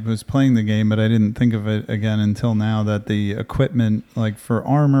when I was playing the game, but I didn't think of it again until now, that the equipment, like for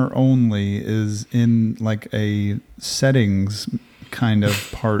armor only, is in like a settings kind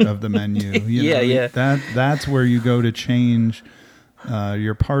of part of the menu. That's where you go to change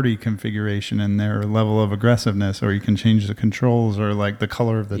your party configuration and their level of aggressiveness, or you can change the controls or like the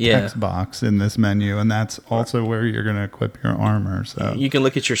color of the text box in this menu, and that's also where you're going to equip your armor. So you can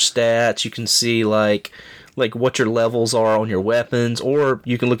look at your stats. You can see like what your levels are on your weapons, or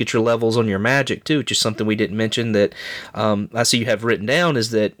you can look at your levels on your magic too, which is something we didn't mention that I see you have written down, is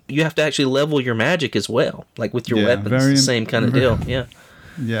that you have to actually level your magic as well, like with your weapons. The same kind of deal.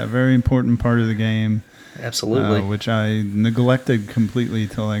 Yeah, very important part of the game. Absolutely. Which I neglected completely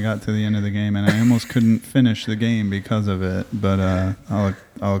till I got to the end of the game, and I almost couldn't finish the game because of it. But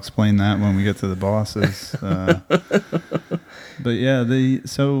I'll explain that when we get to the bosses. But yeah,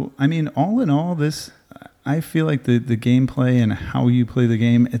 so I mean, all in all, this, I feel like the gameplay and how you play the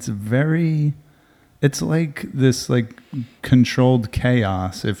game, it's like this like controlled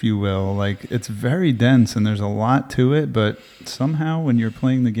chaos, if you will. Like it's very dense and there's a lot to it, but somehow when you're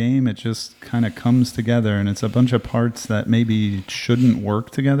playing the game, it just kind of comes together, and it's a bunch of parts that maybe shouldn't work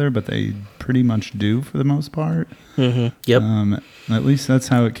together, but they pretty much do for the most part. Mm-hmm. Yep. At least that's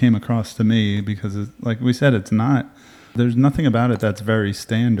how it came across to me, because like we said, there's nothing about it that's very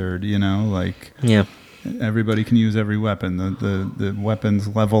standard, like everybody can use every weapon. The weapons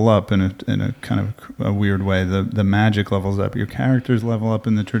level up in a kind of a weird way. The magic levels up. Your characters level up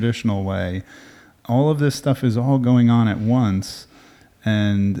in the traditional way. All of this stuff is all going on at once,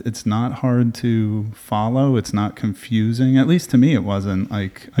 and it's not hard to follow. It's not confusing. At least to me, it wasn't.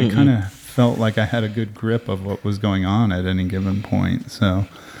 Like I kind of felt like I had a good grip of what was going on at any given point. So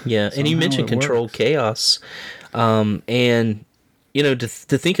and you mentioned controlled chaos, and to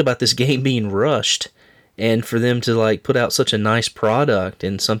think about this game being rushed. And for them to like put out such a nice product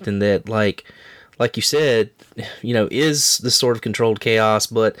and something that like you said, is this sort of controlled chaos,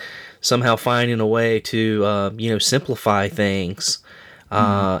 but somehow finding a way to simplify things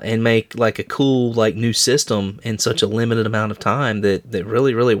and make like a cool like new system in such a limited amount of time that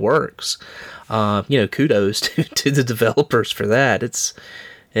really, really works. Kudos to the developers for that.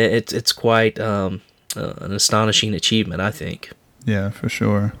 It's quite an astonishing achievement, I think. Yeah, for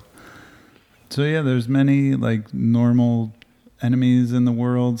sure. So yeah, there's many like normal enemies in the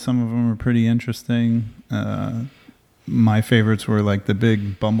world. Some of them are pretty interesting. My favorites were like the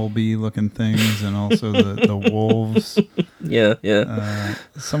big bumblebee looking things and also the wolves. Yeah.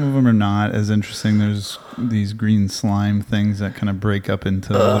 Some of them are not as interesting. There's these green slime things that kind of break up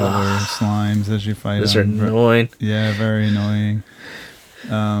into littler slimes as you fight them. Those are annoying. Yeah, very annoying.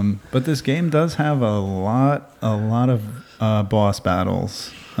 But this game does have a lot of boss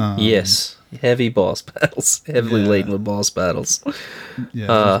battles. Yes, heavy boss battles. Heavily laden with boss battles.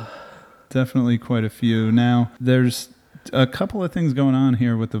 Yeah, definitely quite a few. Now, there's a couple of things going on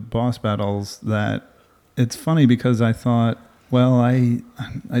here with the boss battles that it's funny because I thought, well, I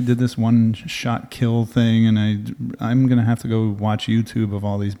did this one shot kill thing, and I'm gonna have to go watch YouTube of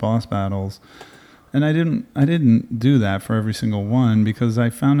all these boss battles, and I didn't do that for every single one because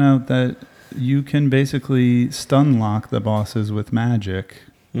I found out that you can basically stun lock the bosses with magic.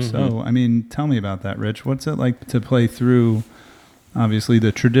 Mm-hmm. So, I mean, tell me about that, Rich. What's it like to play through, obviously,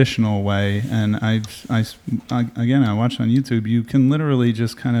 the traditional way? And I watched on YouTube, you can literally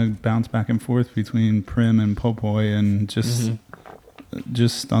just kind of bounce back and forth between Prim and Popoi and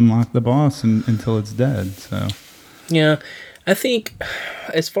just unlock the boss until it's dead. So, yeah, I think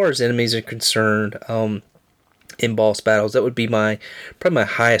as far as enemies are concerned, in boss battles, that would be probably my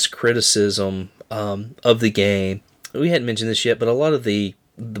highest criticism of the game. We hadn't mentioned this yet, but a lot of the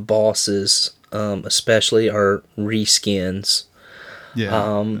bosses, especially, are reskins.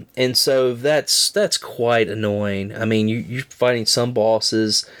 Yeah. And so that's quite annoying. I mean, you're fighting some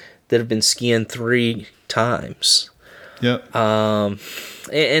bosses that have been skinned 3 times. Yep.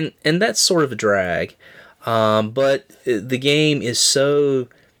 And that's sort of a drag. But the game is so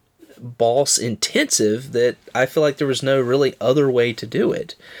boss intensive that I feel like there was no really other way to do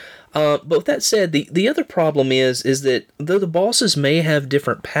it. But with that said, the other problem is that though the bosses may have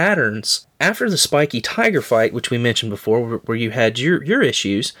different patterns, after the spiky tiger fight, which we mentioned before, where you had your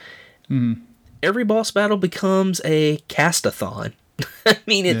issues, every boss battle becomes a cast-a-thon. I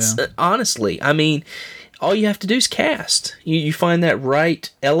mean, it's honestly, I mean, all you have to do is cast. You find that right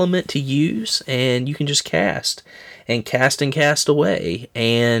element to use, and you can just cast away.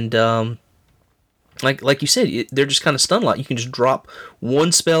 And like you said, they're just kind of stun locked. You can just drop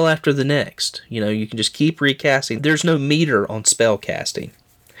one spell after the next. You can just keep recasting. There's no meter on spell casting.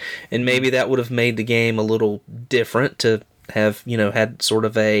 And maybe that would have made the game a little different to have, had sort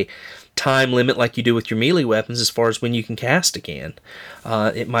of a time limit like you do with your melee weapons as far as when you can cast again.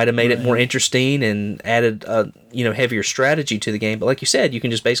 It might have made it more interesting and added, heavier strategy to the game. But like you said, you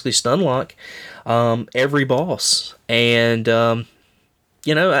can just basically stun lock every boss. And, I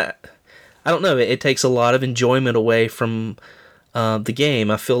don't know. It takes a lot of enjoyment away from the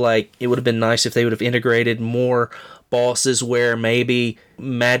game. I feel like it would have been nice if they would have integrated more bosses where maybe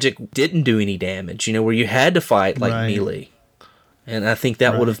magic didn't do any damage, where you had to fight like melee. And I think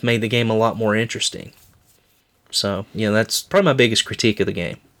that would have made the game a lot more interesting. So, that's probably my biggest critique of the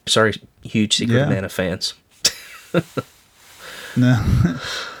game. Sorry, huge Secret of Mana fans. No.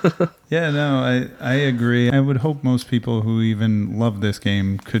 I agree. I would hope most people who even love this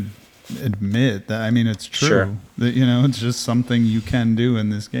game could admit that. I mean, it's true. Sure. That, it's just something you can do in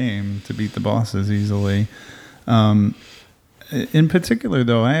this game to beat the bosses easily. In particular,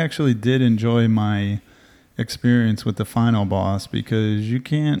 though, I actually did enjoy my experience with the final boss because you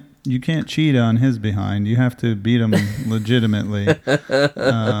can't cheat on his behind. You have to beat him legitimately.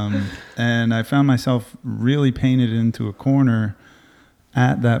 And I found myself really painted into a corner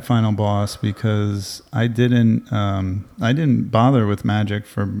at that final boss because I didn't bother with magic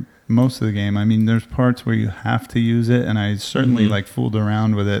for most of the game. I mean, there's parts where you have to use it, and I certainly fooled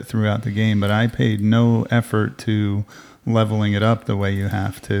around with it throughout the game, but I paid no effort to leveling it up the way you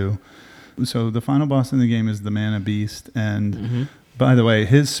have to. So the final boss in the game is the Mana Beast, and by the way,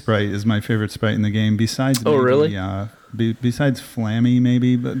 his sprite is my favorite sprite in the game. Besides, besides Flammy,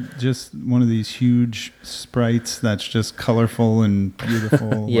 maybe, but just one of these huge sprites that's just colorful and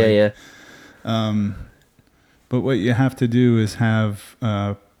beautiful. But what you have to do is have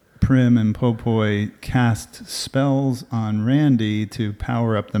Prim and Popoi cast spells on Randy to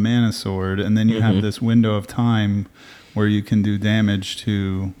power up the Mana Sword, and then you have this window of time where you can do damage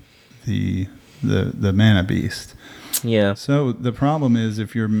to the Mana Beast. Yeah. So the problem is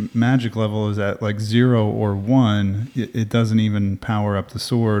if your magic level is at like 0 or 1, it doesn't even power up the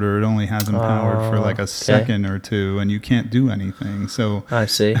sword, or it only has them powered for like a second or two, and you can't do anything. So I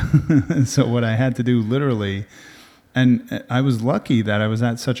see. So what I had to do literally And I was lucky that I was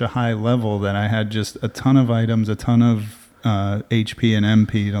at such a high level that I had just a ton of items, a ton of HP and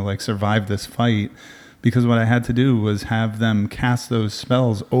MP to like survive this fight. Because what I had to do was have them cast those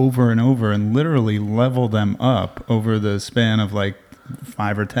spells over and over and literally level them up over the span of like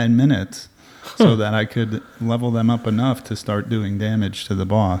 5 or 10 minutes so that I could level them up enough to start doing damage to the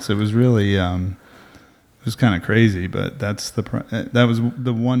boss. It was really, it was kind of crazy, but that was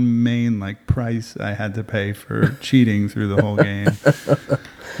the one main like price I had to pay for cheating through the whole game.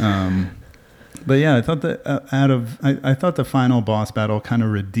 But yeah, I thought that I thought the final boss battle kind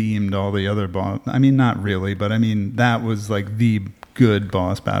of redeemed all the other boss. I mean, not really, but I mean that was like the good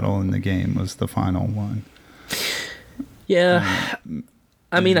boss battle in the game was the final one. Yeah,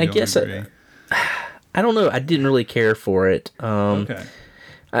 I mean, I guess I don't know. I didn't really care for it. Okay.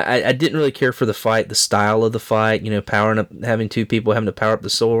 I didn't really care for the fight, the style of the fight. Powering up, having two people having to power up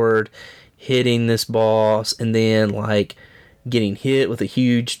the sword, hitting this boss, and then like getting hit with a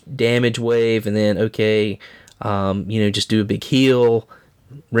huge damage wave, and then just do a big heal,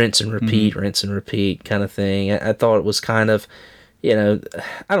 rinse and repeat kind of thing. I thought it was kind of, I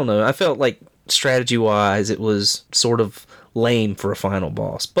don't know. I felt like strategy wise, it was sort of lame for a final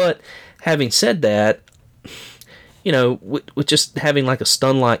boss. But having said that, with just having like a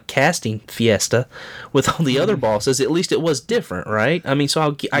stun-like casting fiesta with all the other bosses, at least it was different, right? I mean,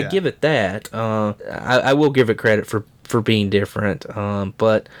 so I give it that. I will give it credit for being different,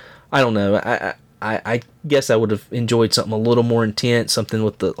 but I don't know. I guess I would have enjoyed something a little more intense, something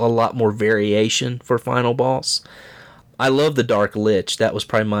with a lot more variation for final boss. I love the Dark Lich. That was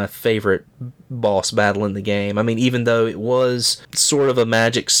probably my favorite boss battle in the game. I mean, even though it was sort of a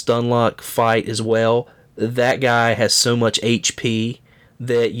magic stun-lock fight as well, that guy has so much HP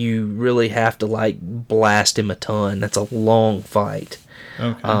that you really have to like blast him a ton. That's a long fight.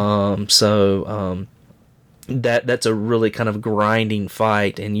 Okay. That's a really kind of grinding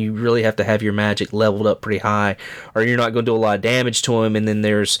fight, and you really have to have your magic leveled up pretty high, or you're not going to do a lot of damage to him. And then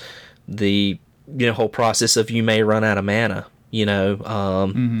there's the whole process of you may run out of mana,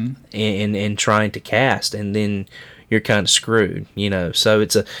 and trying to cast, and then you're kind of screwed, So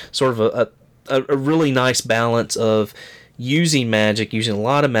it's a sort of a really nice balance of using a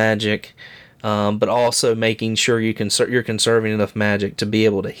lot of magic, but also making sure you're conserving enough magic to be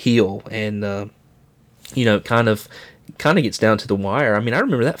able to heal, and kind of gets down to the wire. I mean, I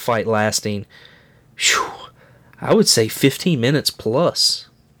remember that fight lasting, I would say 15 minutes plus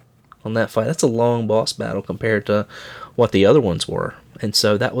on that fight. That's a long boss battle compared to what the other ones were, and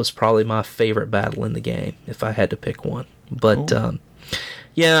so that was probably my favorite battle in the game if I had to pick one. But cool.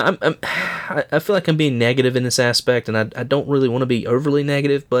 Yeah, I feel like I'm being negative in this aspect, and I don't really want to be overly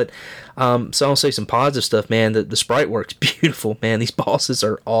negative, but so I'll say some positive stuff, man. The sprite work's beautiful, man. These bosses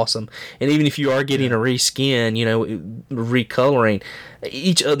are awesome, and even if you are getting a reskin, recoloring,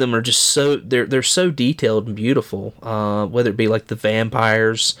 each of them are just so they're so detailed and beautiful. Whether it be like the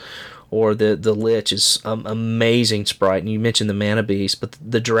vampires or the Lich is amazing sprite, and you mentioned the Mana Beast, but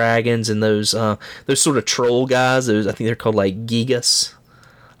the dragons and those sort of troll guys, I think they're called like Gigas.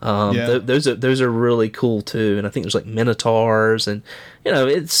 Those are really cool too, and I think there's like minotaurs, and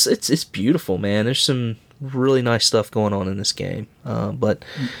it's beautiful, man. There's some really nice stuff going on in this game, but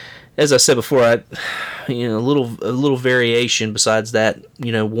as I said before, a little variation besides that,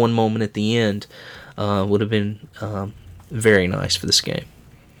 one moment at the end would have been very nice for this game.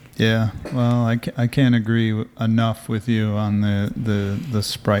 Yeah, well, I can't agree enough with you on the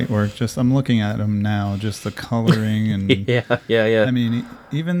sprite work. Just I'm looking at them now, just the coloring and yeah. I mean,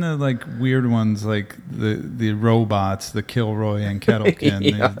 even the like weird ones, like the robots, the Kilroy and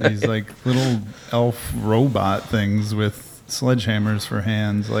Kettlekin, these like little elf robot things with sledgehammers for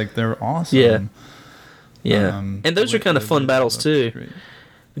hands, like they're awesome. Yeah, and those are kind of fun battles too. Great.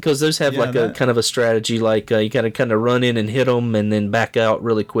 Because those have a kind of a strategy, like you got to kind of run in and hit them and then back out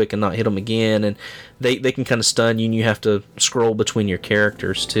really quick and not hit them again. And they can kind of stun you, and you have to scroll between your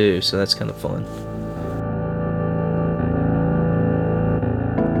characters too. So that's kind of fun.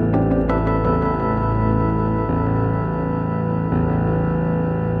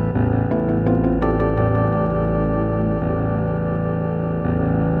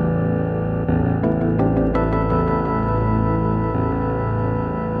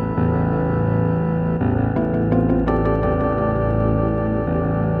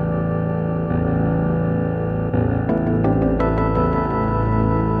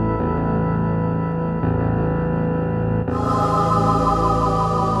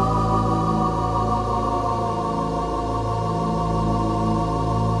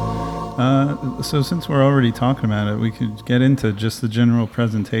 So since we're already talking about it, we could get into just the general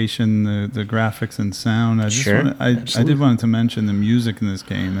presentation, the graphics and sound. I did want to mention the music in this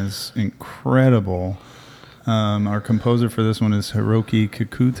game is incredible. Our composer for this one is Hiroki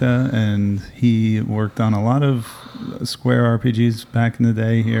Kikuta, and he worked on a lot of Square RPGs back in the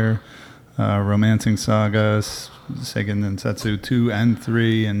day here. Romancing Saga, Seigen Densetsu 2 and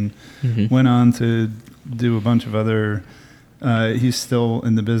 3, and went on to do a bunch of other... he's still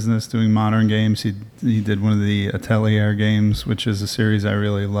in the business doing modern games. He did one of the Atelier games, which is a series I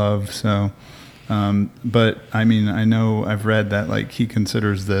really love. So, but I mean, I know I've read that like he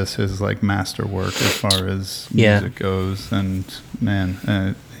considers this his like masterwork as far as music goes, and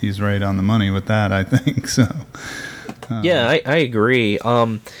man, he's right on the money with that, I think. So, I agree.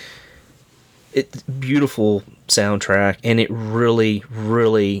 It's beautiful soundtrack, and it really,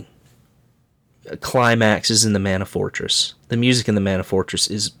 really climaxes in the Mana Fortress. The music in the Mana Fortress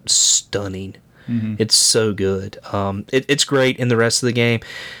is stunning. It's so good. It's great in the rest of the game.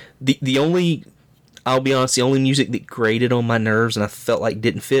 The only, I'll be honest, the only music that grated on my nerves and I felt like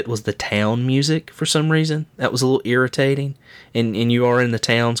didn't fit was the town music for some reason. That was a little irritating. And you are in the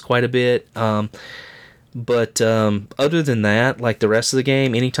towns quite a bit. But other than that, like the rest of the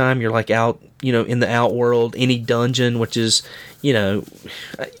game, anytime you're like out, in the outworld, any dungeon, which is, you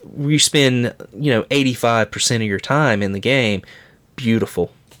spend, 85% of your time in the game,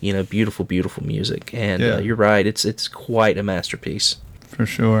 beautiful, beautiful music. And you're right, it's quite a masterpiece. For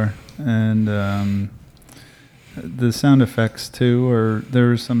sure. And the sound effects too,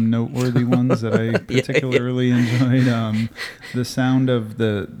 there are some noteworthy ones that I particularly enjoyed. The sound of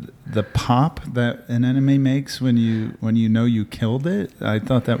the pop that an enemy makes when you know you killed it. I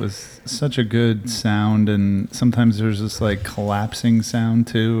thought that was such a good sound, and sometimes there's this like collapsing sound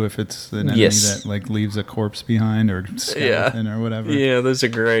too if it's an enemy that like leaves a corpse behind or skeleton or whatever. Yeah, those are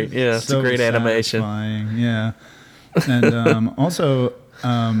great. Yeah, it's a great animation. Yeah, and also.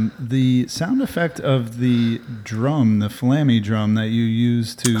 The sound effect of the drum, the Flammy drum that you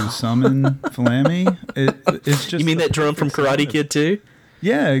use to summon Flammy, it's just... You mean that drum from Karate Kid 2?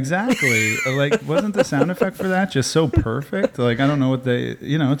 Yeah, exactly. Like, wasn't the sound effect for that just so perfect? Like, I don't know what they...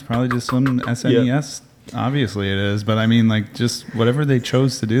 it's probably just some SNES. Obviously it is, but I mean, like, just whatever they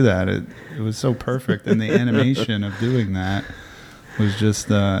chose to do that, it was so perfect. And the animation of doing that was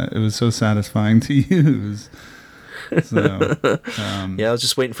just... it was so satisfying to use. So, I was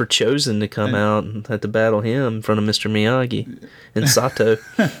just waiting for Chosen to come out and had to battle him in front of Mr. Miyagi and Sato.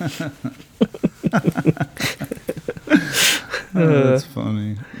 That's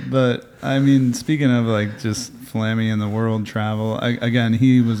funny. But I mean, speaking of like just Flammy and the world travel, again,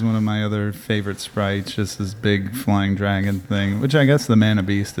 he was one of my other favorite sprites. Just this big flying dragon thing, which I guess the Mana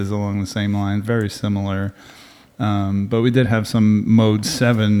Beast is along the same line, very similar. But we did have some Mode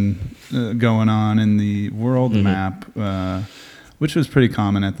 7 going on in the world map, which was pretty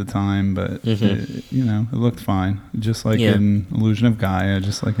common at the time, but it looked fine. Just like in Illusion of Gaia,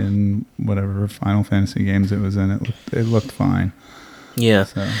 just like in whatever Final Fantasy games it was in, it looked fine. Yeah,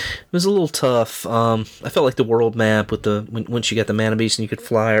 so. It was a little tough. I felt like the world map with once you got the Mana Beast and you could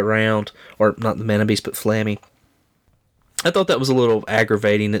fly around, or not the Mana Beast, but Flammy. I thought that was a little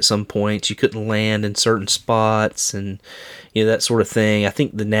aggravating at some points. You couldn't land in certain spots and, that sort of thing. I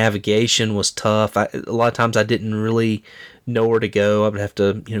think the navigation was tough. A lot of times I didn't really know where to go. I would have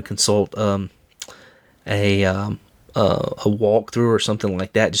to, consult a walkthrough or something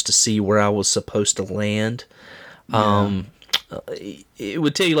like that just to see where I was supposed to land. Yeah. It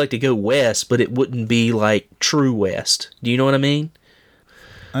would tell you like to go west, but it wouldn't be like true west. Do you know what I mean?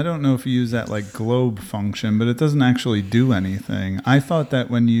 I don't know if you use that like globe function, but it doesn't actually do anything. I thought that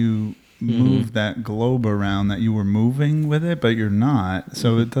when you move that globe around that you were moving with it, but you're not.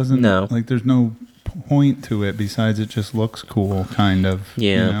 So it doesn't, like there's no point to it besides it just looks cool, kind of,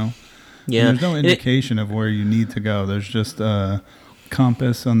 Yeah. And there's no indication of where you need to go. There's just a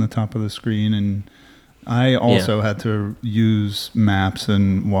compass on the top of the screen, and I also had to use maps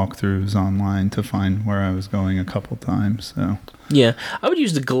and walkthroughs online to find where I was going a couple times. So yeah, I would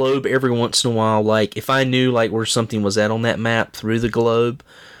use the globe every once in a while. Like if I knew like where something was at on that map through the globe,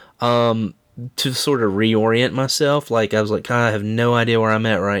 to sort of reorient myself. Like I was like, I have no idea where I'm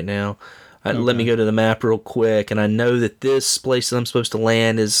at right now. Let me go to the map real quick, and I know that this place that I'm supposed to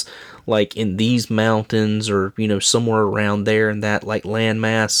land is like in these mountains or somewhere around there in that like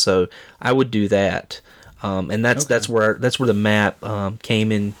landmass. So I would do that. And that's where the map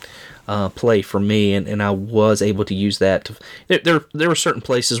came in play for me, and I was able to use that. There were certain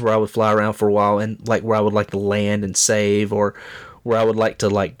places where I would fly around for a while, and like where I would like to land and save, or where I would like to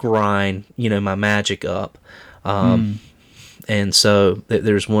like grind, my magic up. And and so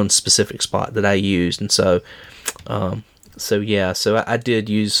there's one specific spot that I used, and so I did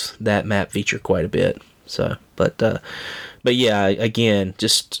use that map feature quite a bit. So, but yeah, again,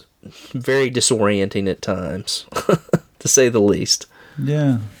 just very disorienting at times, to say the least.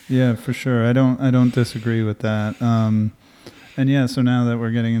 Yeah, for sure. I don't disagree with that. And yeah, so now that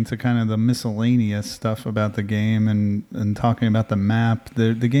we're getting into kind of the miscellaneous stuff about the game and talking about the map,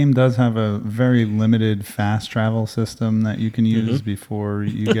 the game does have a very limited fast travel system that you can use before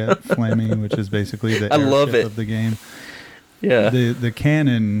you get Flemmy, which is basically the airship of the game. Yeah. The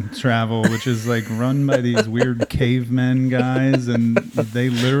cannon travel, which is like run by these weird cavemen guys, and they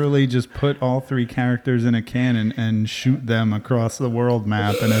literally just put all three characters in a cannon and shoot them across the world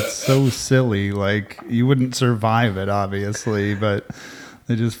map, and it's so silly. Like, you wouldn't survive it, obviously, but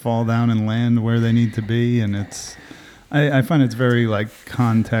they just fall down and land where they need to be, and I find it's very like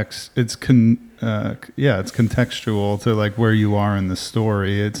context. It's contextual to like where you are in the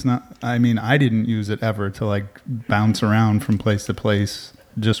story. It's not. I mean, I didn't use it ever to like bounce around from place to place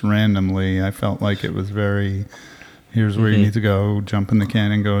just randomly. I felt like it was very. Here's where you need to go. Jump in the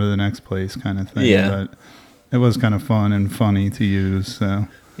cannon, go to the next place, kind of thing. Yeah. But it was kind of fun and funny to use. So.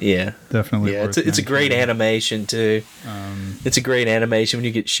 Yeah, definitely. Yeah, it's a great animation too. It's a great animation when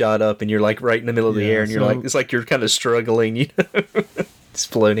you get shot up and you're like right in the middle of the air, and you're like, it's like you're kind of struggling, it's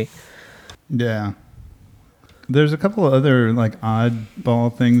floating. Yeah, there's a couple of other like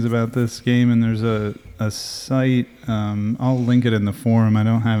oddball things about this game, and there's a site. I'll link it in the forum. I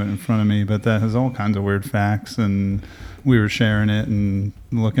don't have it in front of me, but that has all kinds of weird facts, and we were sharing it and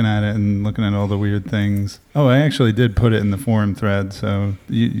looking at it and looking at all the weird things. Oh, I actually did put it in the forum thread, so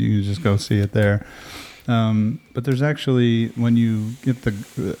you just go see it there. But there's actually when you get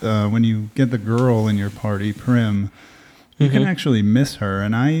the girl in your party, Prim, you can actually miss her,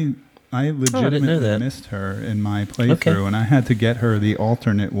 and I legitimately missed her in my playthrough, and I had to get her the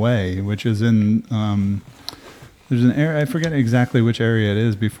alternate way, which is in there's an area, I forget exactly which area it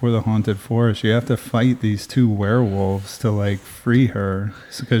is, before the Haunted Forest. You have to fight these two werewolves to like free her,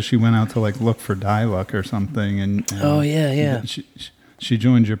 because she went out to like look for Diluc or something, and oh yeah. She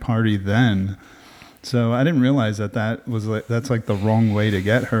joined your party then. So I didn't realize that's like the wrong way to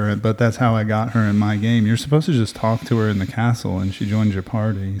get her, but that's how I got her in my game. You're supposed to just talk to her in the castle and she joins your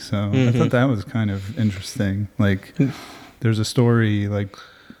party. So I thought that was kind of interesting. Like, there's a story, like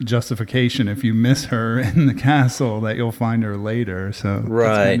justification if you miss her in the castle that you'll find her later. So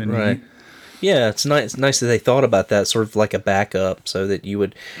right. Yeah, it's nice that they thought about that, sort of like a backup, so that you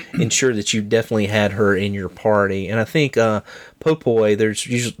would ensure that you definitely had her in your party. And I think Popoi,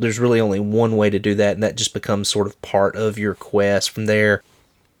 there's really only one way to do that, and that just becomes sort of part of your quest from there.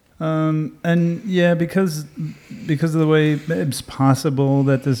 And yeah, because of the way, it's possible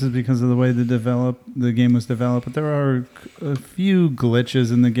that this is because of the way the game was developed, but there are a few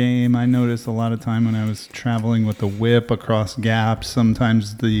glitches in the game. I noticed a lot of time when I was traveling with the whip across gaps,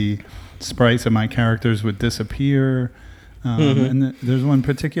 sometimes the sprites of my characters would disappear. And there's one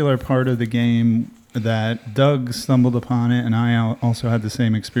particular part of the game that Doug stumbled upon it, and I also had the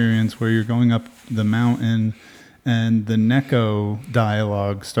same experience, where you're going up the mountain and the Neko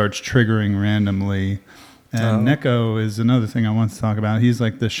dialogue starts triggering randomly. And Neko is another thing I want to talk about. He's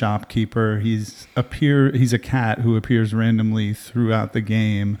like the shopkeeper. He's a cat who appears randomly throughout the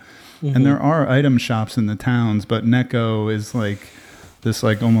game. And there are item shops in the towns, but Neko is like this,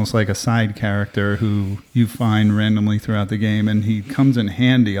 like almost like a side character who you find randomly throughout the game, and he comes in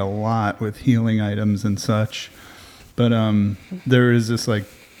handy a lot with healing items and such. But there is this like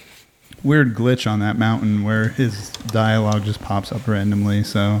weird glitch on that mountain where his dialogue just pops up randomly.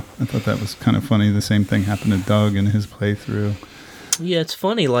 So I thought that was kind of funny. The same thing happened to Doug in his playthrough. Yeah, it's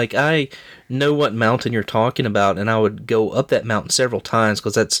funny. Like, I know what mountain you're talking about, and I would go up that mountain several times,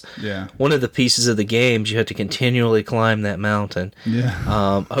 because that's one of the pieces of the games. You have to continually climb that mountain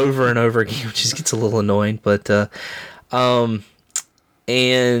over and over again, which just gets a little annoying. But I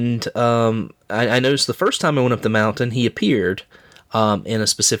noticed the first time I went up the mountain, he appeared in a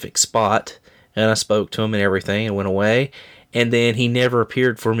specific spot, and I spoke to him and everything, and went away. And then he never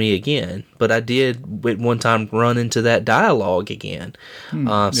appeared for me again. But I did at one time run into that dialogue again.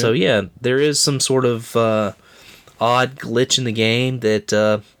 So yeah, there is some sort of odd glitch in the game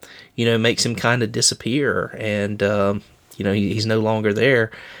that makes him kind of disappear, and he's no longer there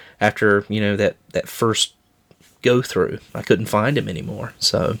after that first go through. I couldn't find him anymore.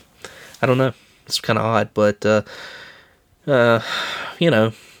 So I don't know. It's kind of odd, but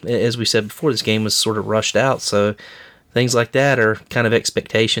as we said before, this game was sort of rushed out, so things like that are kind of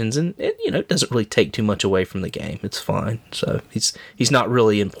expectations, and it, it doesn't really take too much away from the game. It's fine. So he's not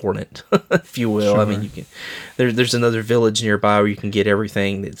really important, if you will. Sure. I mean, you can there's another village nearby where you can get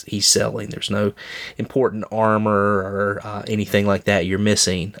everything that he's selling. There's no important armor or anything like that you're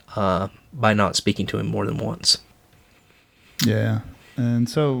missing by not speaking to him more than once. Yeah. And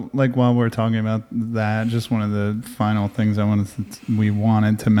so, like, while we're talking about that, just one of the final things we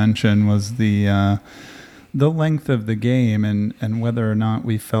wanted to mention was the length of the game and whether or not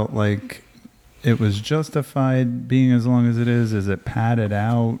we felt like it was justified being as long as it is. Is it padded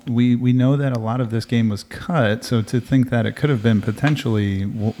out? We know that a lot of this game was cut, so to think that it could have been potentially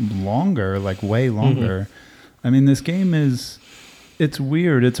longer, like way longer. I mean, this game it's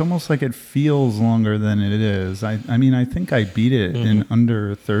weird. It's almost like it feels longer than it is. I mean, I think I beat it in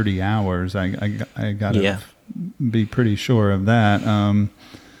under 30 hours. I got to be pretty sure of that.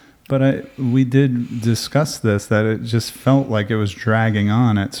 But we did discuss this, that it just felt like it was dragging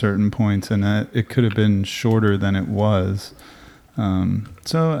on at certain points and that it could have been shorter than it was.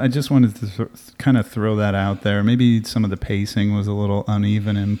 So I just wanted to kind of throw that out there. Maybe some of the pacing was a little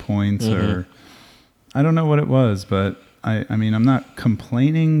uneven in points or I don't know what it was, but I mean, I'm not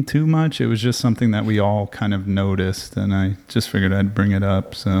complaining too much. It was just something that we all kind of noticed, and I just figured I'd bring it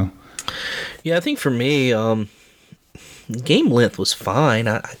up. So, yeah, I think for me, game length was fine.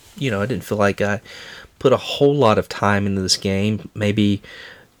 I didn't feel like I put a whole lot of time into this game. Maybe,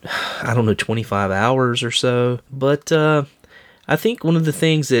 I don't know, 25 hours or so. But I think one of the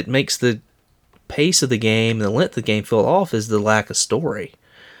things that makes the pace of the game and the length of the game feel off is the lack of story.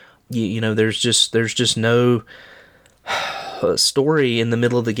 There's just no story in the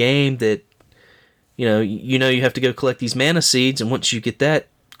middle of the game that you have to go collect these mana seeds, and once you get that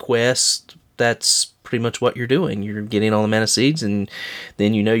quest, that's pretty much what you're doing. You're getting all the mana seeds, and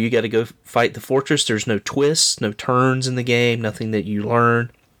then you got to go fight the fortress. There's no twists, no turns in the game, nothing that you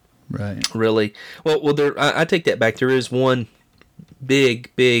learn. Right. Really. Well, I take that back. There is one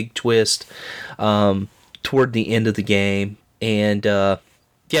big twist toward the end of the game, and if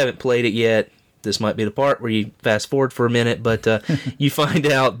you haven't played it yet, this might be the part where you fast forward for a minute, but you find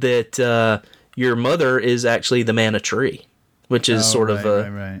out that your mother is actually the mana tree, which is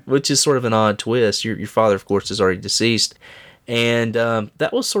which is sort of an odd twist. Your father, of course, is already deceased, and that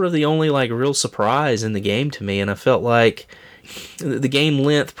was sort of the only like real surprise in the game to me. And I felt like the game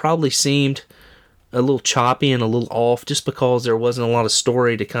length probably seemed a little choppy and a little off, just because there wasn't a lot of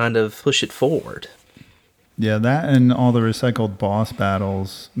story to kind of push it forward. Yeah, that and all the recycled boss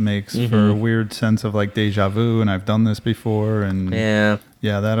battles makes for a weird sense of like deja vu, and I've done this before, and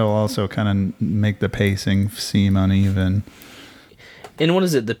yeah, that'll also kind of make the pacing seem uneven. And what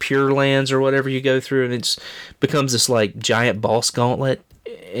is it, the Pure Lands or whatever you go through, and it becomes this like giant boss gauntlet,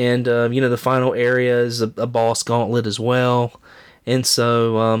 and the final area is a boss gauntlet as well. And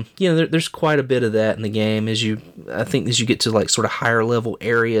so, there's quite a bit of that in the game. As you get to like sort of higher level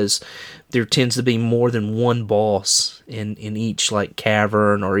areas, there tends to be more than one boss in each like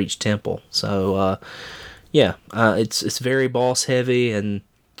cavern or each temple. So, it's very boss heavy. And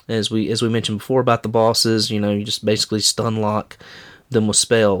as we mentioned before about the bosses, you just basically stun lock them with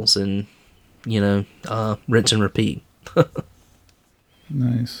spells and, rinse and repeat.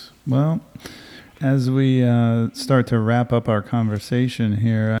 Nice. Well, as we start to wrap up our conversation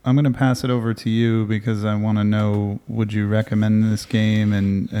here, I'm going to pass it over to you because I want to know, would you recommend this game?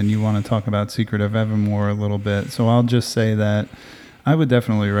 And you want to talk about Secret of Evermore a little bit. So I'll just say that I would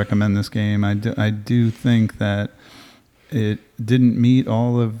definitely recommend this game. I do think that it didn't meet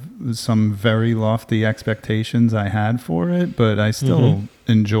all of some very lofty expectations I had for it, but I still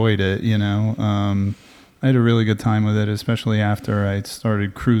enjoyed it, I had a really good time with it, especially after I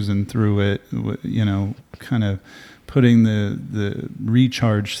started cruising through it, kind of putting the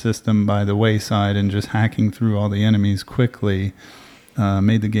recharge system by the wayside and just hacking through all the enemies quickly,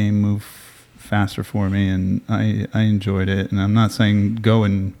 made the game move faster for me, and I enjoyed it. And I'm not saying go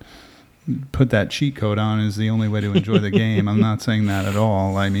and put that cheat code on is the only way to enjoy the game. I'm not saying that at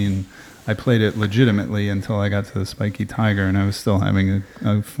all. I mean, I played it legitimately until I got to the Spiky Tiger, and I was still having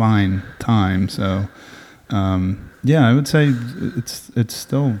a fine time, so... I would say it's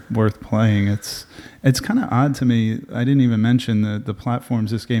still worth playing. It's kind of odd to me. I didn't even mention the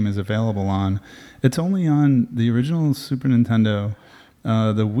platforms this game is available on. It's only on the original Super Nintendo,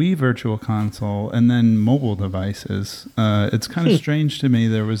 the Wii Virtual Console, and then mobile devices. It's kind of strange to me.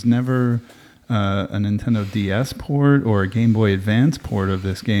 There was never a Nintendo DS port or a Game Boy Advance port of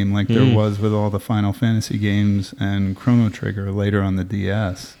this game like there was with all the Final Fantasy games and Chrono Trigger later on the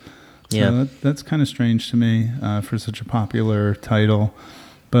DS. So that's kind of strange to me for such a popular title.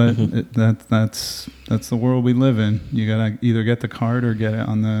 But that's the world we live in. You gotta either get the card or get it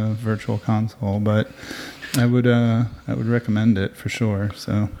on the virtual console. But I would recommend it for sure.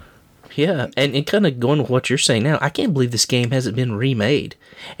 So yeah, and kind of going with what you're saying now, I can't believe this game hasn't been remade,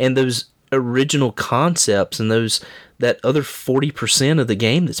 and those original concepts and that other 40% of the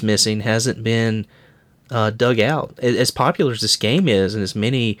game that's missing hasn't been dug out. As popular as this game is, and as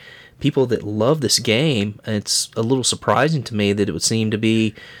many people that love this game, it's a little surprising to me that it would seem to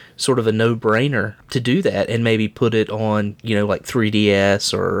be sort of a no-brainer to do that and maybe put it on, like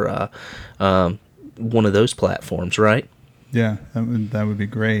 3DS or one of those platforms, right? Yeah, that would be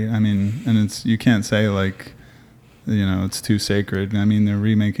great. I mean, and you can't say like, it's too sacred. I mean, they're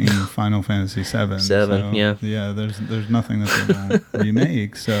remaking Final Fantasy VII. Yeah. Yeah, there's nothing that they won't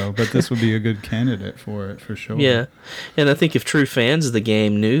remake. So, but this would be a good candidate for it for sure. Yeah, and I think if true fans of the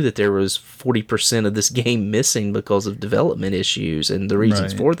game knew that there was 40% of this game missing because of development issues and the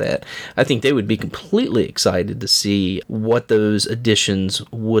reasons for that, I think they would be completely excited to see what those additions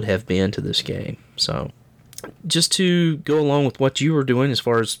would have been to this game. So, just to go along with what you were doing as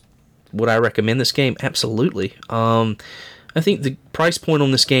far as would I recommend this game? Absolutely. I think the price point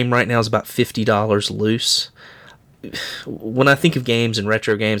on this game right now is about $50 loose. When I think of games and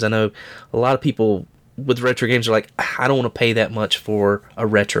retro games, I know a lot of people with retro games are like, I don't want to pay that much for a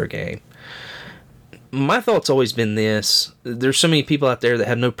retro game. My thought's always been this. There's so many people out there that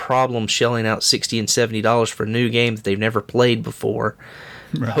have no problem shelling out $60 and $70 for a new game that they've never played before.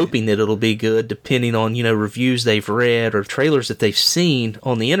 Right. Hoping that it'll be good, depending on reviews they've read or trailers that they've seen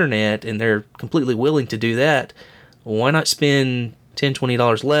on the internet, and they're completely willing to do that. Why not spend $10,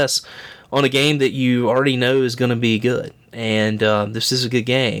 $20 less on a game that you already know is going to be good? And this is a good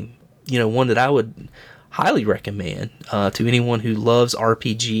game, one that I would highly recommend to anyone who loves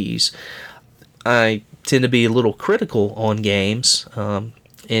RPGs. I tend to be a little critical on games, and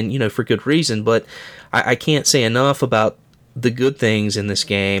for good reason, but I can't say enough about the good things in this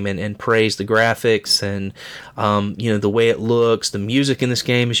game and praise the graphics and the way it looks. The music in this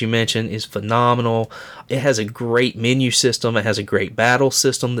game, as you mentioned, is phenomenal. It has a great menu system. It has a great battle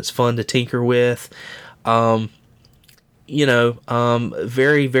system that's fun to tinker with. Very,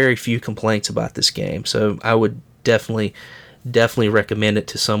 very few complaints about this game. So I would definitely recommend it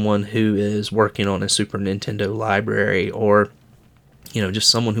to someone who is working on a Super Nintendo library, or just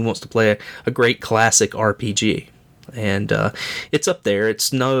someone who wants to play a great classic RPG. And it's up there.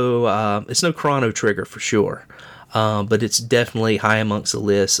 It's no Chrono Trigger for sure, but it's definitely high amongst the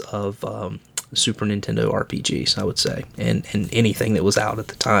list of Super Nintendo RPGs, I would say, and anything that was out at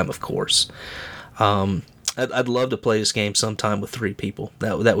the time, of course. I'd love to play this game sometime with 3 people.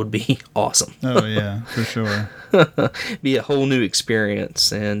 That would be awesome. Oh yeah, for sure. Be a whole new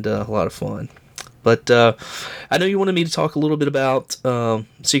experience and a lot of fun. But I know you wanted me to talk a little bit about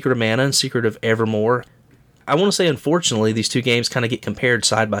Secret of Mana and Secret of Evermore. I want to say, unfortunately, these two games kind of get compared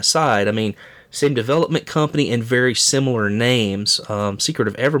side by side. I mean, same development company and very similar names. Secret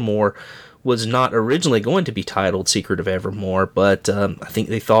of Evermore was not originally going to be titled Secret of Evermore, but I think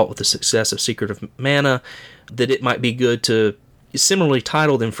they thought with the success of Secret of Mana that it might be good to similarly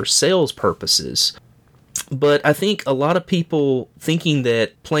title them for sales purposes. But I think a lot of people thinking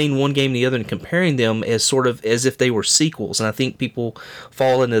that playing one game and the other and comparing them as sort of as if they were sequels, and I think people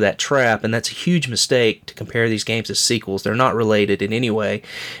fall into that trap, and that's a huge mistake to compare these games as sequels. They're not related in any way,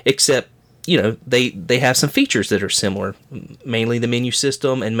 except they have some features that are similar, mainly the menu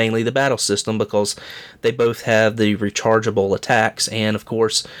system and mainly the battle system, because they both have the rechargeable attacks, and of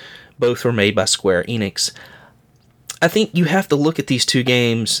course both were made by Square Enix. I think you have to look at these two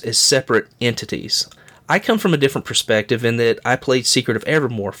games as separate entities. I come from a different perspective in that I played Secret of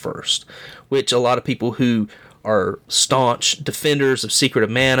Evermore first, which a lot of people who are staunch defenders of Secret of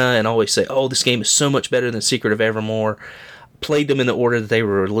Mana and always say, oh, this game is so much better than Secret of Evermore, played them in the order that they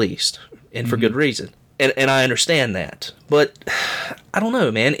were released, and for good reason. And I understand that. But I don't know,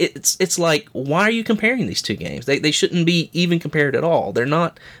 man. It's like, why are you comparing these two games? They shouldn't be even compared at all. They're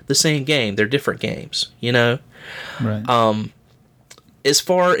not the same game. They're different games, Right. As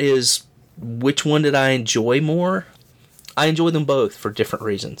far as which one did I enjoy more? I enjoyed them both for different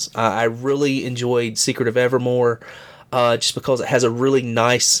reasons. I really enjoyed Secret of Evermore just because it has a really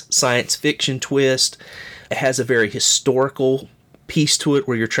nice science fiction twist. It has a very historical piece to it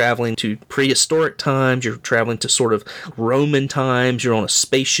where you're traveling to prehistoric times, you're traveling to sort of Roman times, you're on a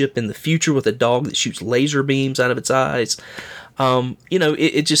spaceship in the future with a dog that shoots laser beams out of its eyes.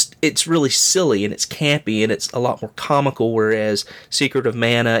 It's really silly and it's campy and it's a lot more comical, whereas Secret of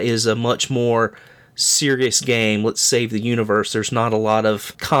Mana is a much more serious game, let's save the universe. There's not a lot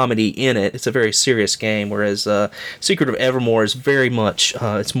of comedy in it. It's a very serious game, whereas Secret of Evermore is very much,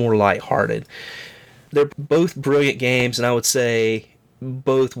 it's more lighthearted. They're both brilliant games, and I would say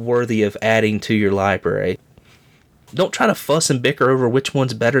both worthy of adding to your library. Don't try to fuss and bicker over which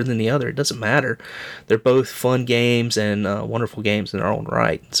one's better than the other. It doesn't matter. They're both fun games and wonderful games in their own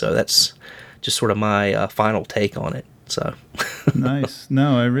right. So that's just sort of my final take on it. So Nice.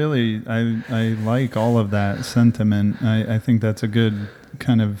 No, I like all of that sentiment. I think that's a good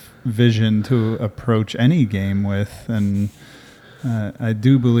kind of vision to approach any game with, and I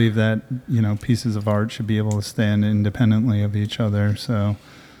do believe that pieces of art should be able to stand independently of each other. So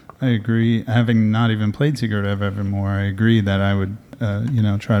I agree. Having not even played Secret of Evermore, I agree that I would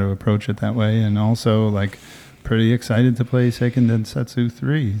try to approach it that way, and also like pretty excited to play Seiken Densetsu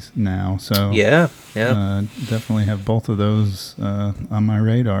 3 now. So yeah. Definitely have both of those on my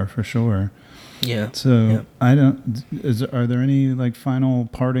radar for sure. Yeah. So are there any like final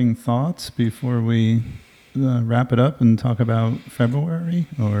parting thoughts before we wrap it up and talk about February,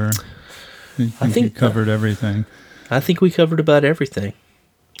 or I think we covered everything? I think we covered about everything.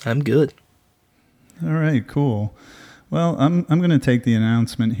 I'm good. All right, cool. Well, I'm going to take the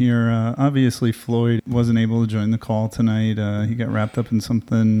announcement here. Obviously, Floyd wasn't able to join the call tonight. He got wrapped up in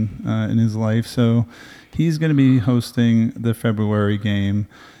something in his life, so he's going to be hosting the February game.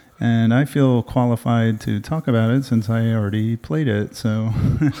 And I feel qualified to talk about it since I already played it. So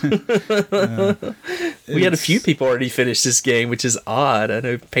we had a few people already finish this game, which is odd. I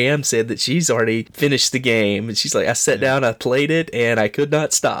know Pam said that she's already finished the game, and she's like, I sat down, I played it, and I could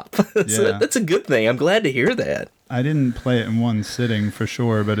not stop. So that's a good thing. I'm glad to hear that. I didn't play it in one sitting for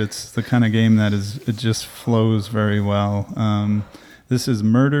sure, but it's the kind of game that it just flows very well. This is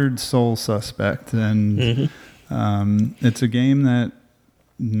Murdered Soul Suspect, and it's a game that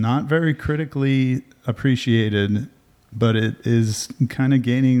not very critically appreciated, but it is kind of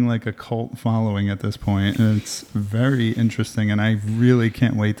gaining like a cult following at this point, and it's very interesting, and I really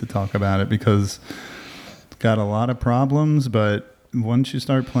can't wait to talk about it because it's got a lot of problems, but once you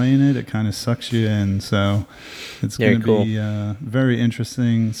start playing it, it kind of sucks you in, so it's going to be very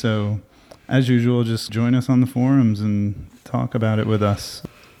interesting. So as usual, just join us on the forums and talk about it with us.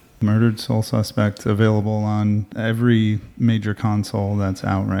 Murdered Soul Suspect, available on every major console that's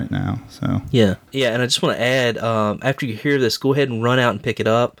out right now. So yeah, and I just want to add, after you hear this, go ahead and run out and pick it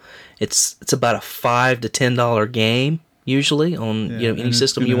up. It's about a $5 to $10 game usually on any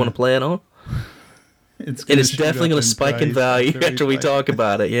system you want to play it on. It's definitely going to spike in value after we talk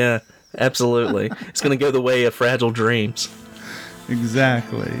about it. Yeah, absolutely. It's going to go the way of Fragile Dreams.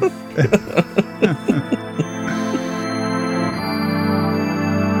 Exactly.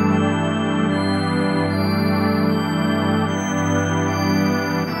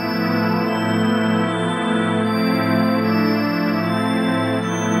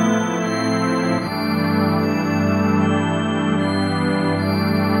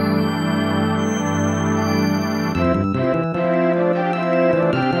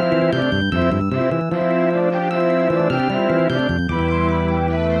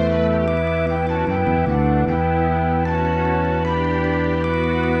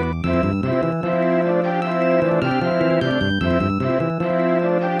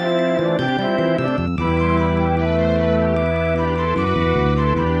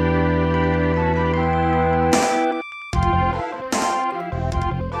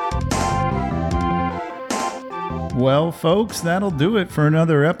 Well, folks, that'll do it for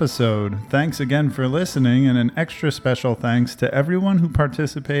another episode. Thanks again for listening, and an extra special thanks to everyone who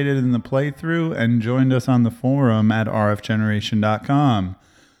participated in the playthrough and joined us on the forum at rfgeneration.com.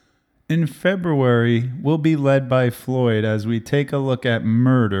 In February, we'll be led by Floyd as we take a look at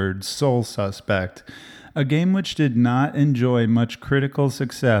Murdered Soul Suspect, a game which did not enjoy much critical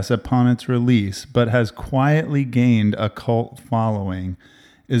success upon its release, but has quietly gained a cult following.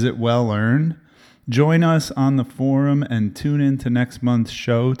 Is it well earned? Join us on the forum and tune in to next month's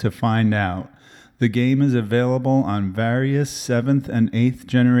show to find out. The game is available on various 7th and 8th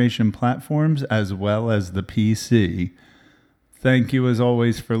generation platforms as well as the PC. Thank you as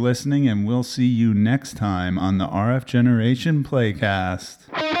always for listening, and we'll see you next time on the RF Generation Playcast.